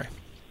Kingsbury,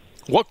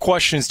 what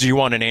questions do you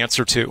want an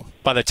answer to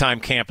by the time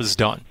camp is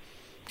done?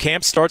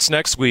 Camp starts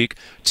next week,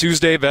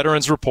 Tuesday,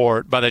 Veterans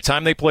Report. By the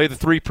time they play the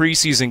 3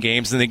 preseason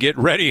games and they get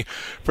ready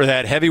for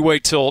that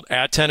heavyweight tilt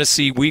at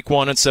Tennessee Week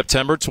 1 on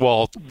September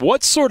 12th,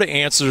 what sort of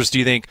answers do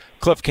you think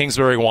Cliff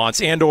Kingsbury wants,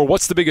 and or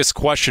what's the biggest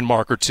question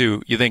mark or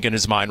two you think in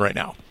his mind right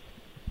now?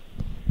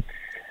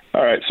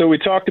 All right, so we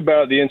talked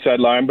about the inside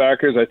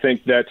linebackers. I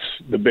think that's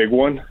the big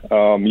one.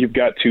 You've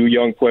got 2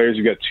 young players.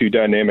 You've got 2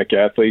 dynamic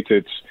athletes.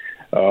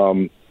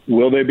 It's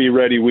will they be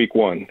ready Week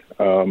 1?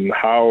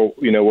 How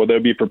will they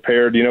be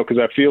prepared? Because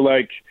I feel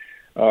like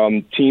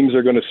teams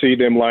are going to see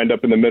them lined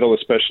up in the middle,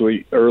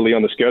 especially early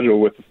on the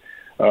schedule with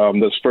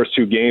those first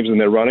 2 games in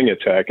their running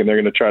attack, and they're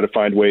going to try to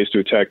find ways to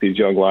attack these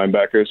young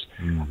linebackers.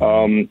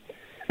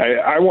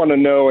 I want to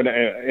know,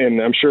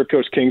 and I'm sure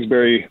Coach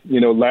Kingsbury,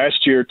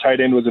 last year tight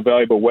end was a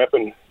valuable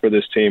weapon for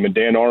this team, and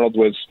Dan Arnold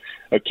was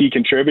a key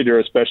contributor,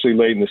 especially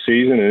late in the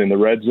season and in the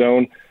red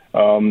zone.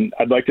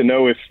 I'd like to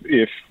know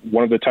if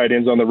one of the tight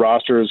ends on the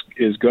roster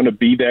is going to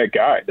be that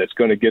guy that's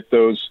going to get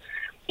those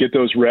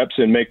reps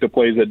and make the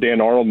plays that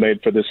Dan Arnold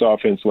made for this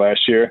offense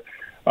last year.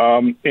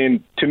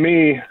 And to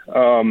me,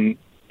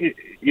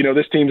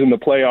 this team's in the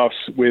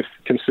playoffs with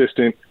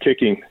consistent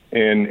kicking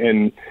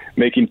and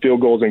making field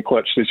goals in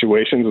clutch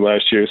situations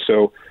last year.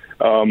 So,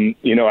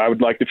 I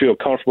would like to feel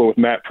comfortable with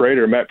Matt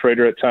Prater. Matt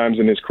Prater at times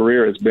in his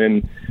career has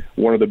been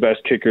one of the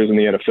best kickers in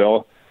the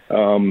NFL.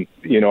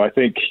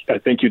 I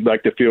think you'd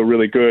like to feel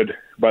really good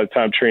by the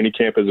time training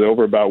camp is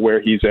over about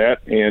where he's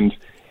at and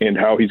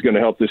how he's going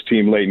to help this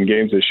team late in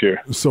games this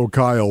year. So,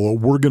 Kyle,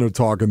 we're going to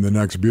talk in the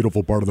next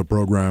beautiful part of the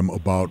program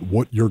about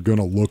what you're going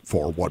to look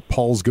for, what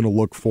Paul's going to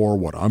look for,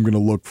 what I'm going to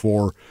look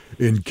for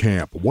in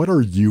camp. What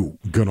are you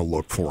going to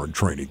look for in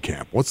training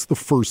camp? What's the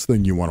first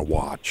thing you want to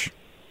watch?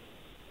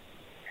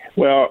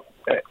 Well,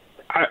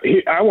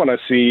 I want to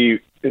see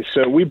 –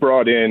 so we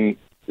brought in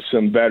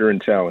some veteran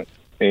talent.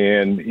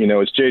 And,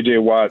 it's J.J.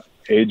 Watt,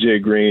 A.J.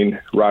 Green,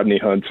 Rodney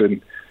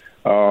Hudson.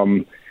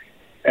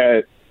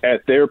 At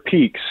their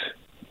peaks,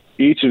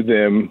 each of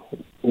them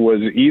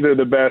was either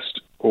the best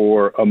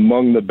or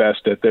among the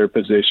best at their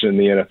position in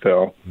the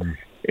NFL.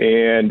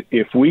 And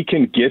if we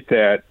can get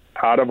that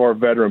out of our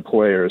veteran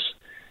players,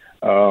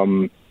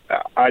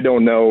 I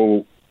don't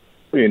know,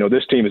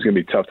 this team is going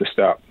to be tough to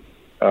stop.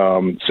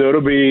 So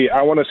it'll be,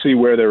 I want to see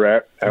where they're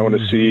at. I want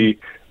to see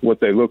what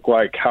they look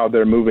like, how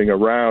they're moving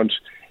around,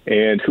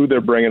 and who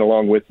they're bringing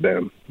along with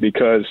them.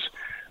 Because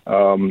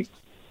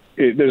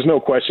there's no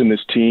question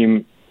this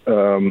team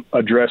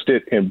addressed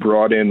it and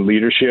brought in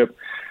leadership.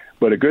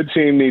 But a good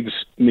team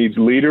needs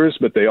leaders,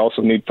 but they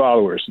also need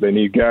followers. They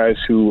need guys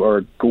who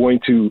are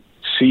going to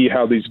see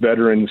how these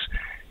veterans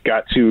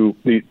got to,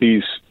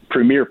 these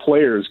premier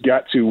players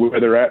got to where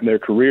they're at in their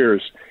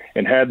careers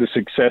and had the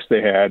success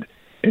they had,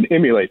 and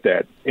emulate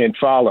that and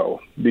follow.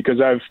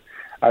 Because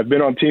I've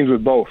been on teams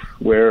with both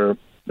where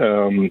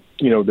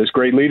there's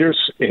great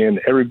leaders and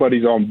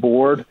everybody's on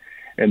board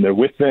and they're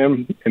with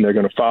them and they're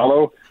going to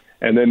follow.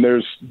 And then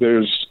there's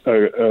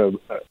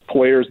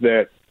players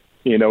that,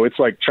 it's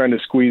like trying to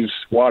squeeze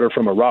water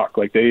from a rock.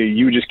 Like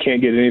you just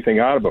can't get anything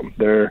out of them.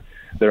 They're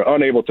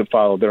unable to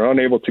follow. They're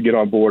unable to get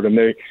on board. And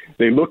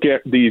they look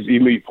at these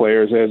elite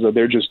players as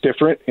they're just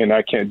different and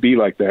I can't be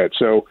like that.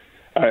 So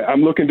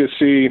I'm looking to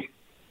see,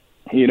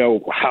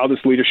 how this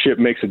leadership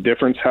makes a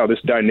difference, how this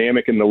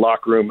dynamic in the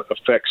locker room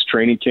affects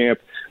training camp,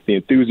 the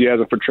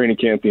enthusiasm for training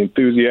camp, the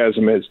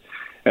enthusiasm as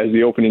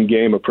the opening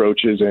game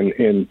approaches,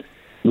 and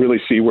really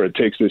see where it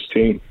takes this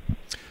team.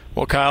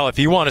 Well, Kyle, if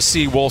you want to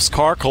see Wolf's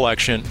car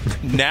collection,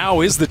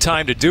 now is the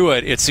time to do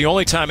it. It's the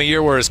only time of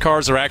year where his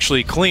cars are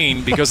actually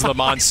clean because of the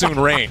monsoon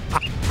rain.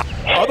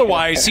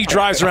 Otherwise, he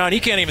drives around, he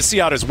can't even see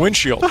out his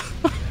windshield.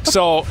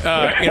 So,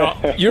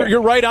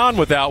 you're right on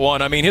with that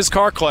one. I mean, his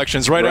car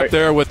collection's right up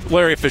there with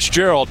Larry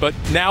Fitzgerald, but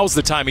now's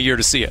the time of year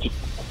to see it.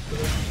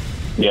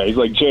 Yeah, he's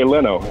like Jay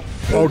Leno.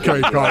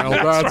 Okay, Kyle,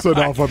 that's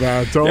enough of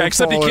that.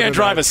 Except he can't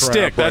drive a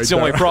stick. That's the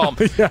only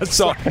problem. Yes.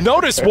 So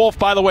notice, Wolf,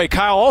 by the way,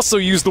 Kyle also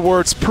used the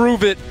words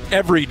prove it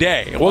every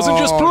day. It wasn't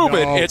just prove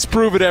it, it's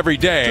prove it every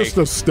day. Just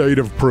a state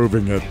of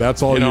proving it.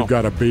 That's all you've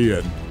got to be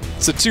in.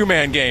 It's a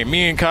two-man game.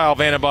 Me and Kyle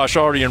Vandenbosch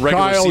already in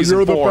regular Kyle, season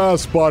 4. Kyle, you're the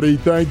best, buddy.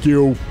 Thank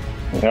you.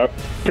 Yep.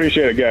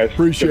 Appreciate it, guys.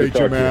 Appreciate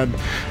you, man.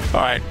 All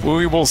right.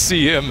 We will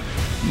see him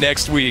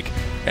next week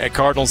at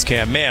Cardinals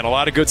camp. Man, a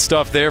lot of good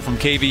stuff there from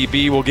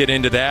KVB. We'll get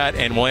into that,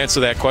 and we'll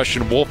answer that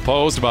question Wolf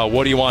posed about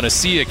what do you want to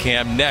see at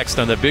camp next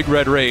on the Big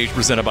Red Rage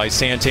presented by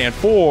Santan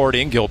Ford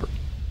in Gilbert.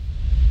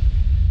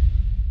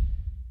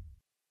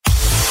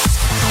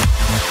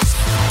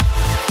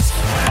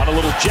 On a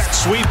little jet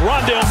sweep,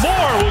 Rondale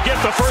Moore will get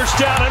the first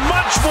down and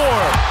much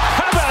more.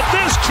 How about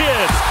this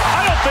kid?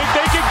 I don't think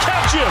they can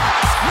catch him.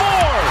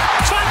 Moore,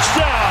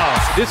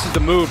 touchdown. This is the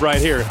move right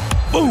here.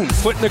 Boom,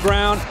 foot in the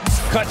ground,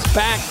 cuts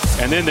back,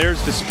 and then there's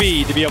the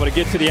speed to be able to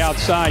get to the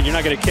outside. You're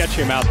not going to catch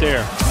him out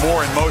there.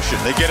 Moore in motion.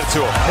 They get it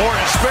to him. Moore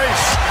in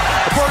space.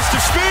 A burst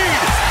of speed.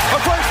 A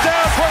first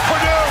down for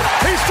Purdue.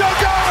 He's still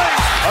going.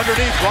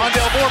 Underneath,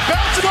 Rondale Moore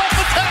bouncing off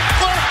the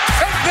tackler,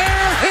 and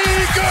there he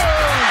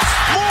goes.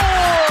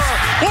 Moore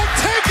will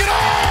take it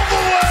all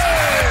the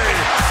way.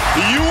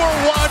 You are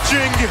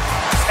watching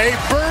a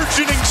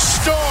burgeoning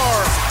star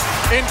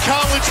in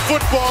college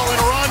football in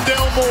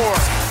Rondale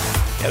Moore.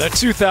 Yeah, that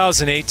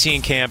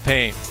 2018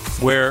 campaign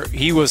where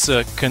he was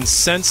a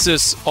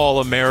consensus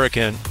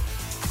All-American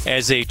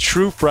as a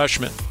true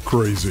freshman.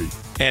 Crazy.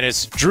 And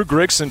as Drew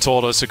Grigson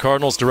told us, the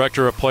Cardinals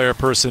director of player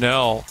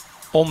personnel,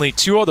 only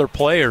 2 other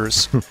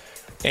players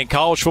in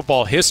college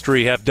football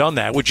history have done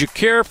that. Would you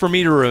care for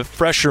me to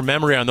refresh your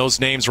memory on those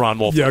names, Ron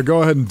Wolf? Yeah,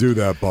 go ahead and do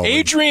that, Paul.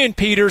 Adrian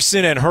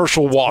Peterson and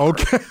Herschel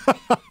Walker.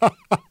 Okay.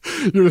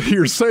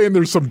 You're saying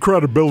there's some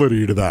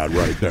credibility to that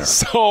right there.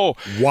 So,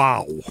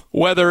 wow.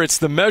 Whether it's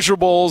the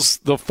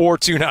measurables, the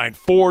 4.29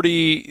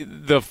 40,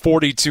 the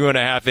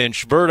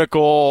 42.5-inch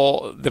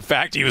vertical, the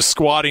fact he was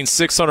squatting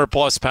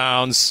 600-plus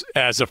pounds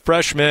as a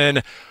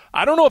freshman,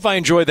 I don't know if I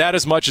enjoyed that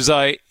as much as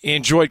I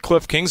enjoyed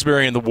Cliff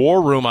Kingsbury in the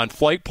War Room on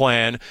Flight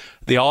Plan,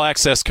 the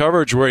all-access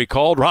coverage where he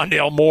called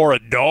Rondale Moore a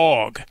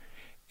dog.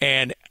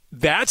 And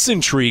that's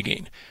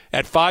intriguing.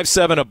 At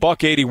 5'7",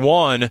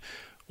 $181,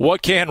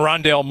 what can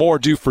Rondale Moore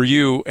do for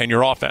you and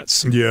your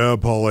offense? Yeah,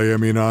 Paulie. I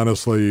mean,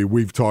 honestly,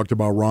 we've talked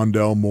about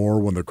Rondale Moore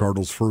when the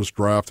Cardinals first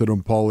drafted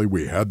him, Paulie.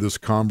 We had this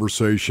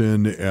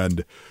conversation,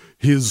 and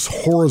his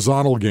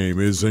horizontal game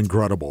is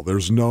incredible.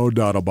 There's no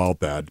doubt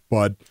about that.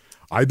 But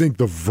I think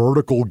the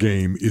vertical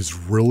game is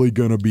really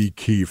going to be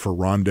key for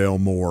Rondale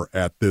Moore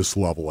at this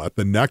level. At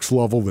the next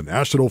level, the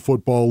National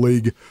Football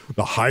League,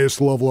 the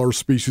highest level our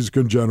species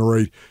can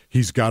generate,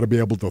 he's got to be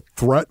able to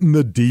threaten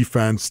the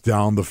defense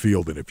down the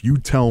field. And if you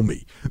tell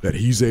me that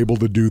he's able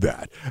to do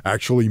that,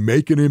 actually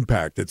make an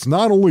impact, it's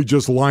not only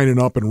just lining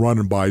up and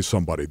running by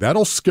somebody.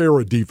 That'll scare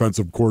a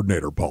defensive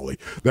coordinator, Paulie.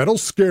 That'll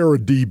scare a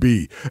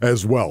DB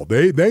as well.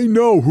 They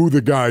know who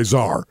the guys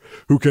are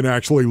who can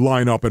actually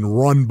line up and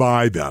run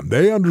by them.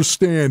 They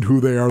understand who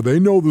they are. They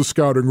know the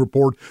scouting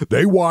report.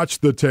 They watch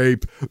the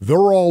tape. They're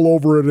all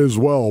over it as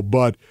well.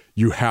 But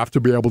you have to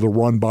be able to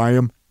run by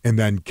them and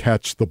then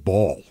catch the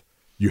ball.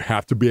 You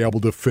have to be able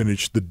to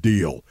finish the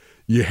deal.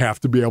 You have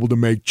to be able to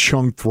make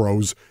chunk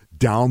throws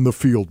down the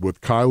field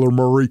with Kyler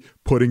Murray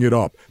putting it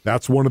up.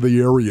 That's one of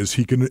the areas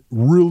he can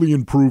really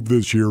improve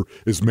this year,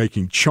 is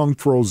making chunk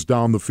throws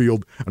down the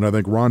field, and I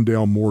think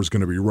Rondale Moore is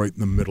going to be right in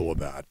the middle of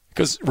that.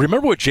 Because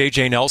remember what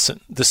J.J. Nelson,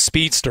 the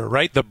speedster,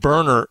 right, the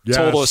burner,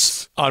 told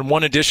us on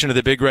one edition of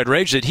the Big Red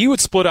Rage that he would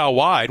split out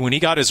wide when he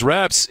got his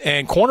reps,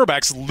 and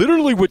cornerbacks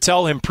literally would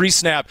tell him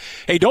pre-snap,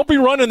 hey, don't be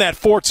running that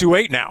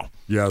 4.28 now.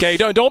 Yes. Okay,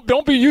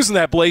 don't be using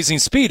that blazing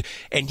speed.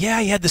 And yeah,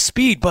 he had the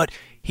speed, but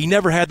he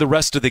never had the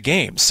rest of the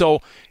game.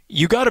 So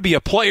you got to be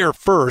a player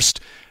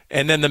first,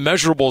 and then the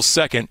measurables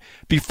second.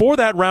 Before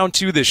that round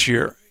 2 this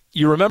year,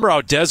 you remember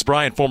how Dez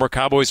Bryant, former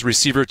Cowboys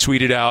receiver,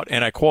 tweeted out,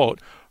 and I quote,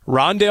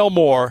 Rondale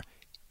Moore,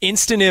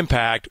 instant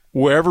impact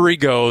wherever he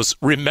goes.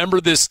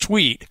 Remember this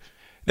tweet.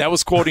 That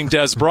was quoting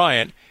Dez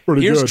Bryant.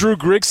 Here's good. Drew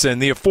Grigson,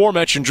 the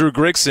aforementioned Drew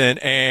Grigson,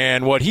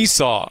 and what he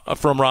saw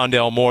from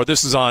Rondale Moore.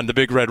 This is on the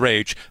Big Red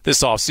Rage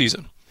this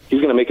offseason. He's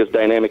going to make us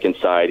dynamic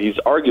inside. He's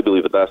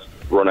arguably the best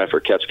run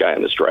after catch guy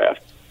in this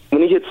draft.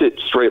 When he hits it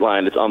straight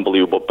line, it's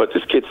unbelievable. But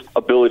this kid's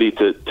ability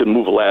to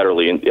move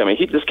laterally, and I mean,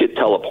 this kid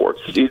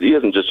teleports. He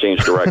doesn't just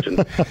change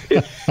direction.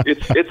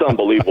 It's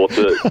unbelievable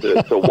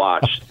to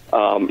watch.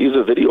 He's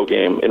a video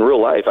game in real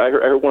life. I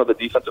heard one of the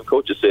defensive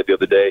coaches say it the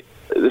other day.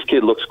 This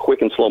kid looks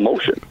quick in slow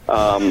motion.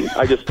 I'm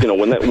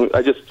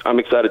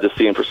excited to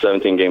see him for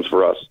 17 games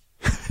for us.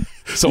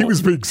 So he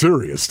was being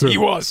serious too. He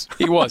was.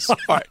 All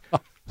right.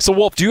 So,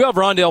 Wolf, do you have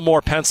Rondale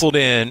Moore penciled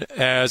in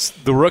as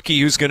the rookie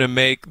who's going to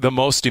make the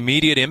most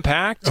immediate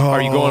impact?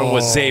 Are you going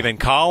with Zaven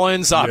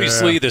Collins,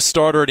 obviously, the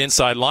starter at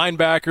inside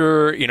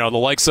linebacker, the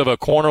likes of a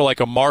corner like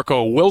a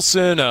Marco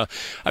Wilson?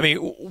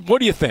 What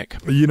do you think?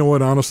 You know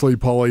what, honestly,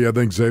 Paulie, I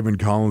think Zaven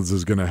Collins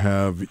is going to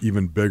have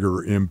even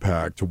bigger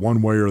impact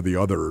one way or the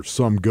other,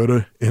 some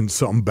good and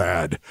some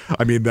bad.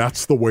 I mean,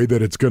 that's the way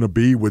that it's going to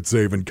be with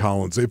Zaven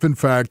Collins. If, in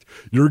fact,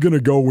 you're going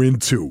to go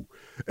into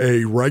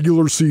a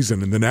regular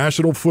season in the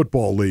National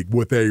Football League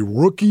with a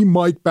rookie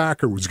Mike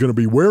Backer who's going to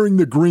be wearing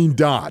the green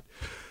dot,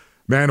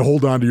 man,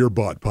 hold on to your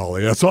butt,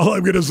 Paulie. That's all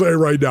I'm going to say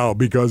right now,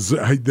 because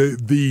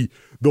the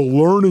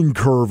learning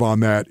curve on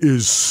that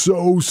is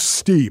so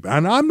steep.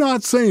 And I'm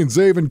not saying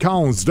Zaven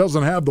Collins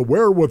doesn't have the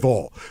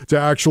wherewithal to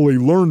actually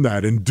learn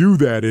that and do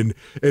that and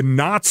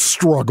not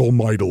struggle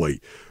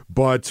mightily.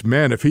 But,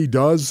 man, if he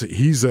does,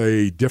 he's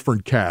a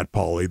different cat,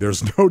 Paulie.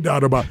 There's no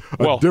doubt about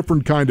a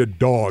different kind of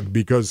dog,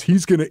 because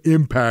he's going to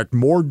impact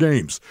more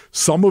games.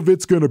 Some of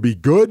it's going to be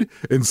good,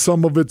 and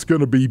some of it's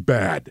going to be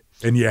bad.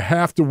 And you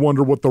have to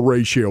wonder what the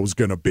ratio is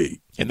going to be.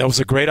 And that was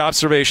a great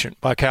observation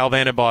by Cal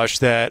Vanden Bosch,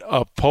 that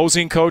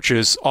opposing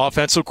coaches,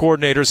 offensive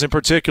coordinators in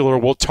particular,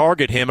 will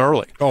target him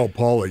early. Oh,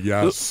 Paulie,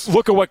 yes.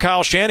 Look at what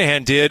Kyle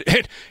Shanahan did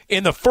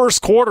in the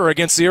first quarter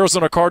against the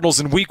Arizona Cardinals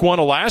in Week 1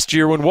 of last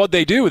year. When what'd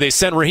they do? They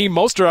sent Raheem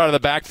Mostert out of the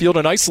backfield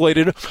and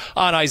isolated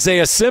on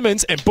Isaiah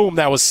Simmons, and boom,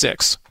 that was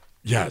 6.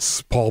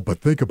 Yes, Paul,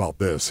 but think about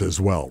this as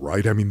well,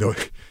 right? I mean,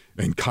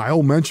 and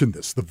Kyle mentioned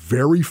this, the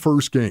very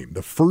first game,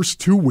 the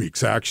first 2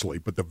 weeks actually,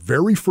 but the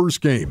very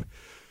first game,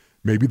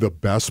 maybe the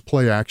best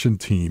play-action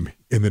team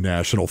in the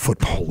National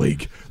Football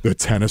League, the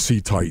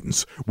Tennessee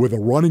Titans, with a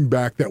running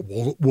back that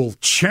will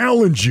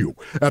challenge you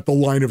at the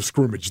line of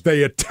scrimmage.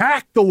 They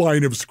attack the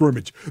line of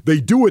scrimmage. They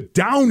do it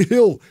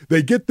downhill.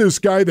 They get this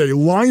guy, they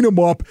line him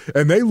up,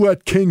 and they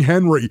let King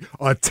Henry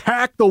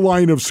attack the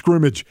line of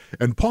scrimmage.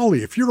 And,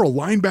 Paulie, if you're a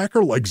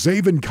linebacker like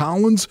Zaven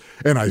Collins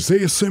and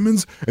Isaiah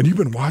Simmons, and you've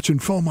been watching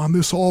film on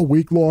this all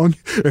week long,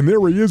 and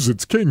there he is,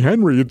 it's King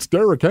Henry, it's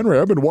Derrick Henry.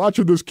 I've been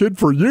watching this kid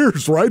for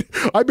years, right?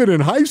 I've been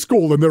in high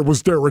school, and there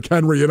was Derrick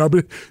Henry, and I've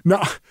been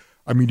now,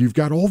 I mean, you've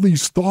got all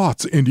these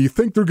thoughts, and do you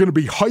think they're going to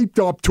be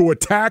hyped up to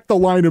attack the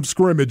line of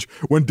scrimmage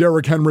when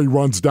Derrick Henry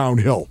runs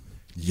downhill?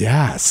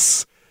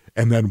 Yes.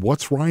 And then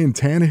what's Ryan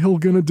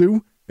Tannehill going to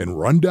do in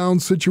rundown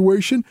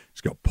situation?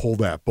 He's going to pull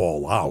that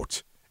ball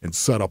out and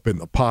set up in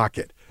the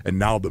pocket. And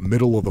now the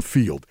middle of the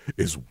field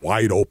is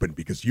wide open,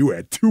 because you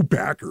had two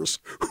backers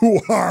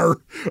who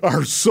are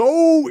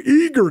so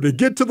eager to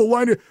get to the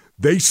line.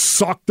 They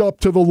sucked up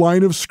to the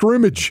line of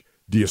scrimmage.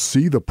 Do you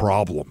see the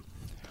problem?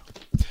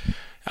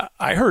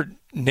 I heard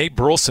Nate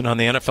Burleson on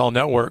the NFL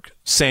Network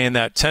saying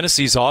that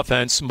Tennessee's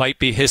offense might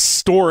be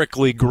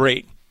historically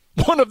great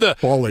One of the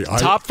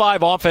top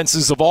 5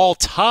 offenses of all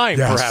time,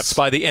 Yes. perhaps,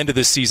 by the end of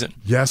this season.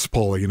 Yes,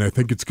 Paulie, and I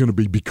think it's going to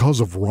be because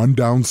of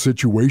rundown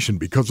situation,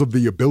 because of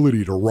the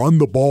ability to run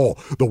the ball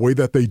the way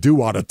that they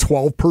do out of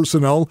 12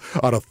 personnel,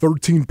 out of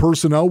 13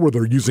 personnel, where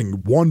they're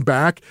using 1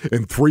 back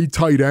and 3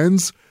 tight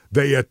ends.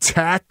 They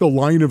attack the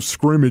line of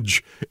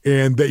scrimmage,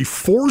 and they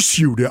force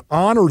you to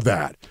honor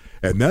that.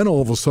 And then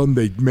all of a sudden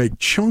they make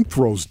chunk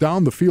throws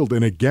down the field.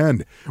 And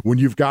again, when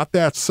you've got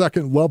that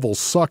second level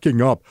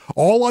sucking up,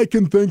 all I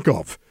can think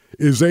of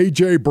is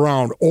A.J.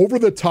 Brown over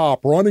the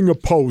top running a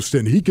post,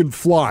 and he can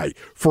fly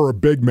for a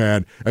big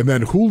man. And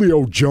then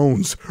Julio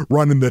Jones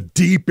running the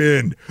deep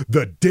end,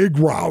 the dig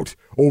route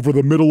over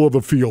the middle of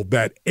the field,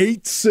 that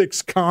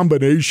 8-6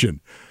 combination.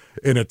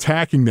 In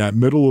attacking that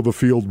middle of the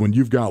field when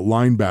you've got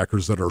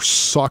linebackers that are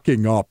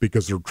sucking up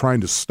because they're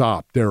trying to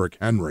stop Derrick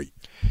Henry.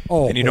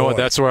 Oh, and you know what?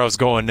 That's where I was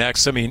going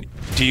next. I mean,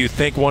 do you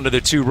think one of the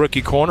 2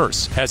 rookie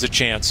corners has a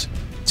chance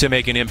to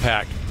make an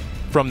impact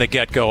from the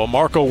get-go?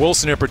 Marco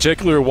Wilson in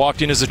particular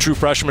walked in as a true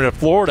freshman at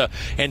Florida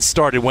and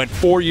went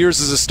 4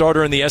 years as a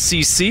starter in the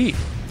SEC.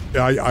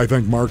 I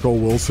think Marco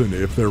Wilson,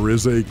 if there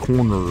is a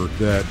corner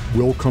that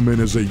will come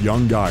in as a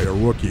young guy, a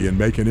rookie, and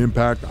make an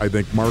impact, I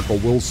think Marco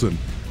Wilson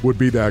would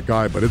be that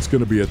guy, but it's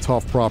going to be a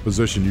tough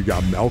proposition. You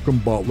got Malcolm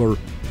Butler,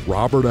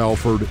 Robert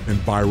Alford,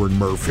 and Byron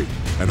Murphy,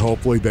 and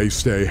hopefully they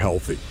stay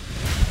healthy.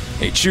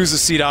 Hey, choose the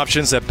seat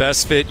options that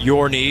best fit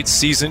your needs.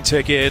 Season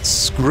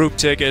tickets, group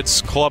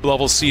tickets,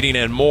 club-level seating,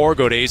 and more.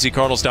 Go to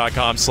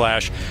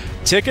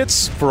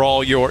azcardinals.com/tickets for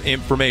all your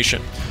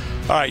information.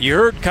 All right, you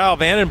heard Kyle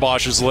Vanden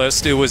Bosch's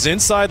list. It was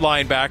inside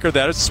linebacker.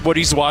 That is what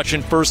he's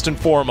watching first and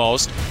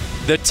foremost.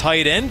 The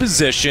tight end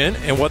position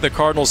and what the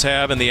Cardinals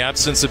have in the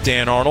absence of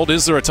Dan Arnold.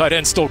 Is there a tight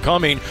end still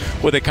coming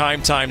with a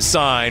Keim Time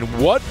sign?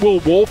 What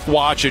will Wolf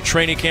watch at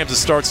training camp that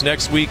starts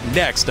next week?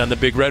 Next on the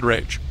Big Red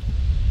Rage.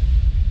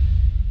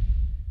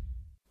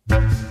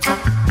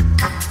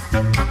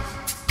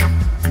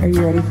 Are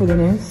you ready for the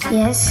news?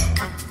 Yes.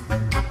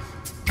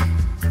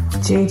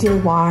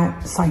 J.J.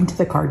 Watt signed to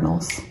the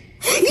Cardinals.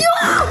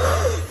 Yeah!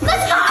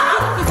 Let's go!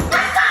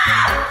 Let's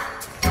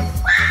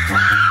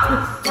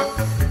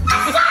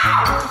go!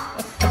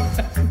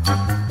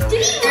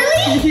 Did he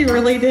really? He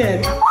really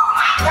did. Oh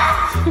my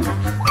God!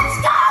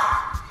 Let's go!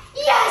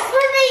 Yes,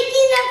 we're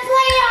making the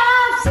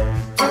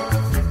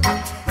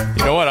playoffs!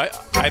 You know what?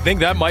 I think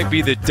that might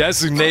be the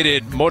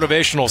designated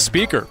motivational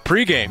speaker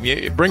pregame.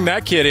 You bring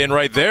that kid in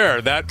right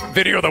there. That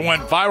video that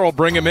went viral,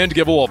 bring him in to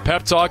give a little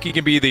pep talk. He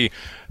can be the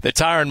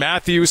Tyrann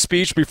Mathieu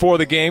speech before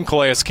the game.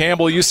 Calais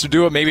Campbell used to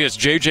do it. Maybe it's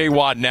J.J.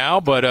 Watt now,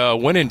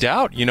 but when in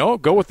doubt,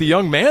 go with the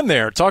young man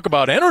there. Talk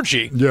about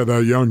energy. Yeah,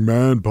 that young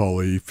man,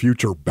 Paulie,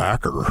 future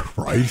backer,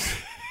 right?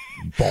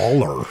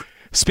 Baller.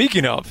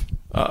 Speaking of,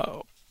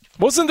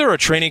 wasn't there a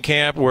training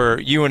camp where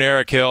you and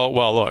Eric Hill,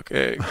 well, look,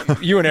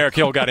 you and Eric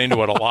Hill got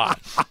into it a lot.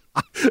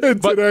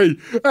 And today,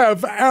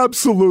 have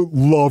absolute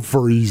love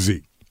for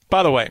Easy.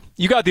 By the way,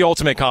 you got the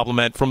ultimate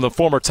compliment from the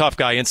former tough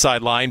guy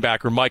inside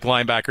linebacker, Mike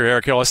linebacker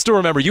Eric Hill. I still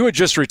remember you had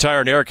just retired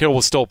and Eric Hill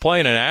was still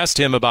playing, and I asked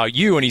him about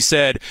you, and he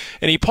said,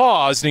 and he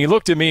paused, and he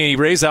looked at me, and he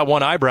raised that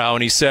one eyebrow,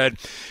 and he said,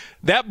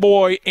 that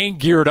boy ain't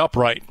geared up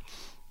right.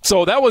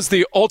 So that was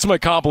the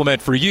ultimate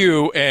compliment for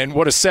you, and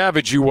what a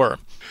savage you were.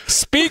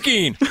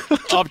 Speaking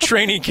of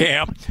training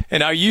camp,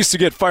 and I used to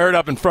get fired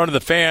up in front of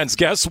the fans,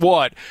 guess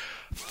what?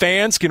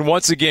 Fans can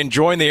once again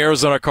join the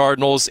Arizona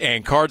Cardinals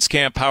and Cards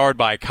Camp powered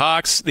by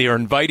Cox. They are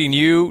inviting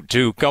you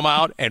to come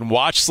out and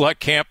watch select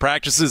camp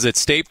practices at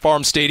State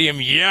Farm Stadium.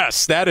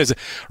 Yes, that is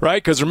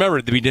right, because remember,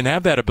 we didn't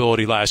have that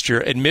ability last year.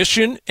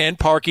 Admission and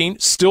parking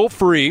still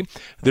free.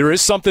 There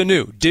is something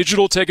new.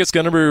 Digital tickets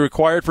going to be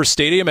required for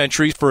stadium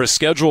entry for a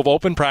schedule of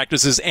open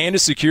practices, and to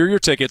secure your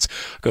tickets,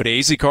 go to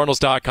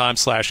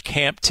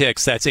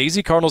azcardinals.com/camptix. That's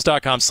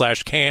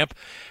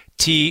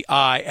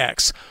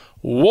azcardinals.com/camptix.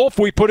 Wolf,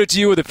 we put it to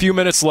you with a few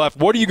minutes left.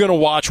 What are you going to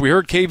watch? We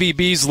heard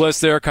KVB's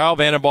list there, Kyle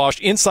Vanden Bosch,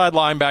 inside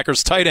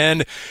linebackers, tight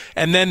end,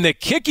 and then the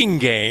kicking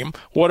game.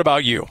 What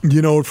about you?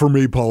 You know, for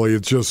me, Paulie,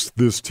 it's just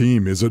this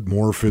team. Is it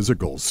more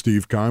physical?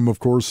 Steve Keim, of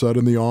course, said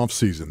in the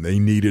offseason they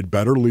needed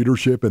better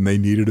leadership and they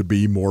needed to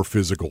be more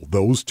physical.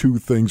 Those two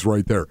things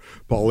right there.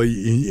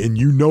 Paulie, and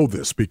you know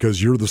this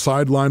because you're the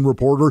sideline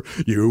reporter.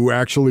 You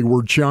actually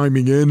were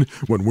chiming in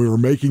when we were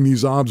making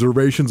these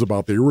observations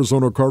about the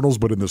Arizona Cardinals,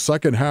 but in the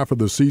second half of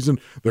the season,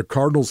 the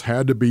Cardinals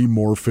had to be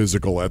more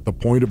physical at the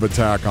point of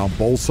attack on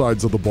both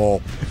sides of the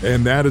ball,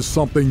 and that is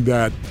something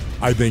that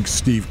I think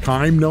Steve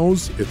Keim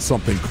knows. It's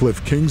something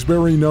Cliff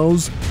Kingsbury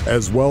knows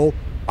as well.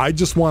 I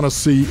just want to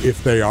see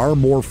if they are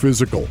more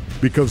physical,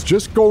 because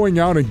just going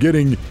out and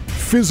getting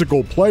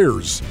physical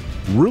players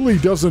really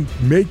doesn't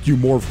make you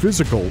more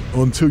physical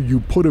until you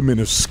put them in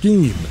a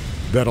scheme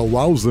that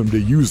allows them to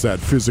use that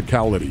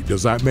physicality.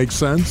 Does that make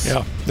sense?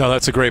 Yeah, no,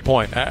 that's a great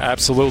point.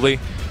 Absolutely.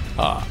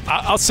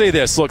 I'll say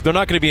this. Look, they're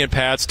not going to be in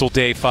pads till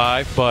day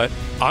 5, but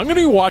I'm going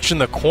to be watching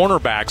the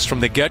cornerbacks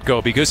from the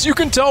get-go because you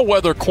can tell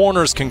whether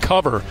corners can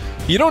cover.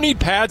 You don't need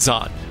pads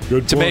on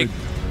to make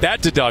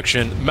that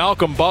deduction.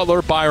 Malcolm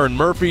Butler, Byron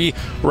Murphy,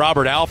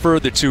 Robert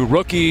Alford, the 2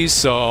 rookies.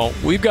 So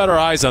we've got our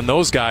eyes on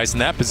those guys in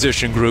that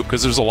position group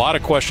because there's a lot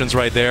of questions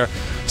right there.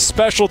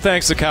 Special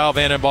thanks to Kyle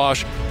Vanden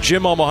Bosch,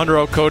 Jim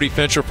Almohandro, Cody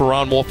Fincher, for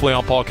Ron Wolfley,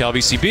 on Paul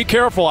Calvisi. Be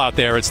careful out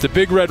there. It's the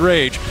Big Red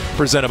Rage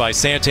presented by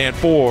Santan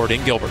Ford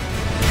in Gilbert.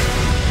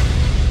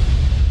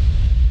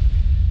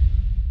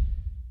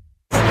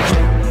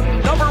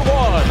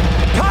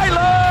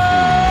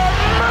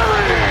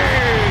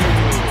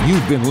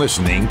 You've been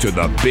listening to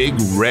the Big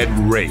Red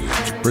Rage,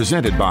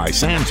 presented by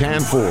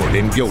Santan Ford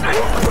in Gilbert.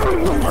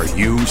 Are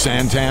you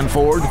Santan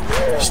Ford?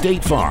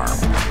 State Farm.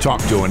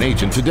 Talk to an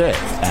agent today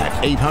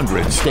at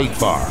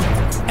 800-STATE-FARM.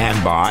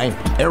 And by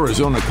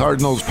Arizona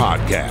Cardinals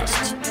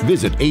Podcasts.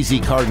 Visit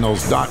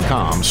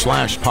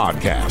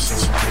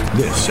azcardinals.com/podcasts.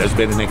 This has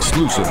been an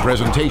exclusive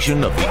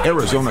presentation of the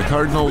Arizona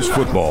Cardinals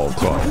Football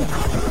Club.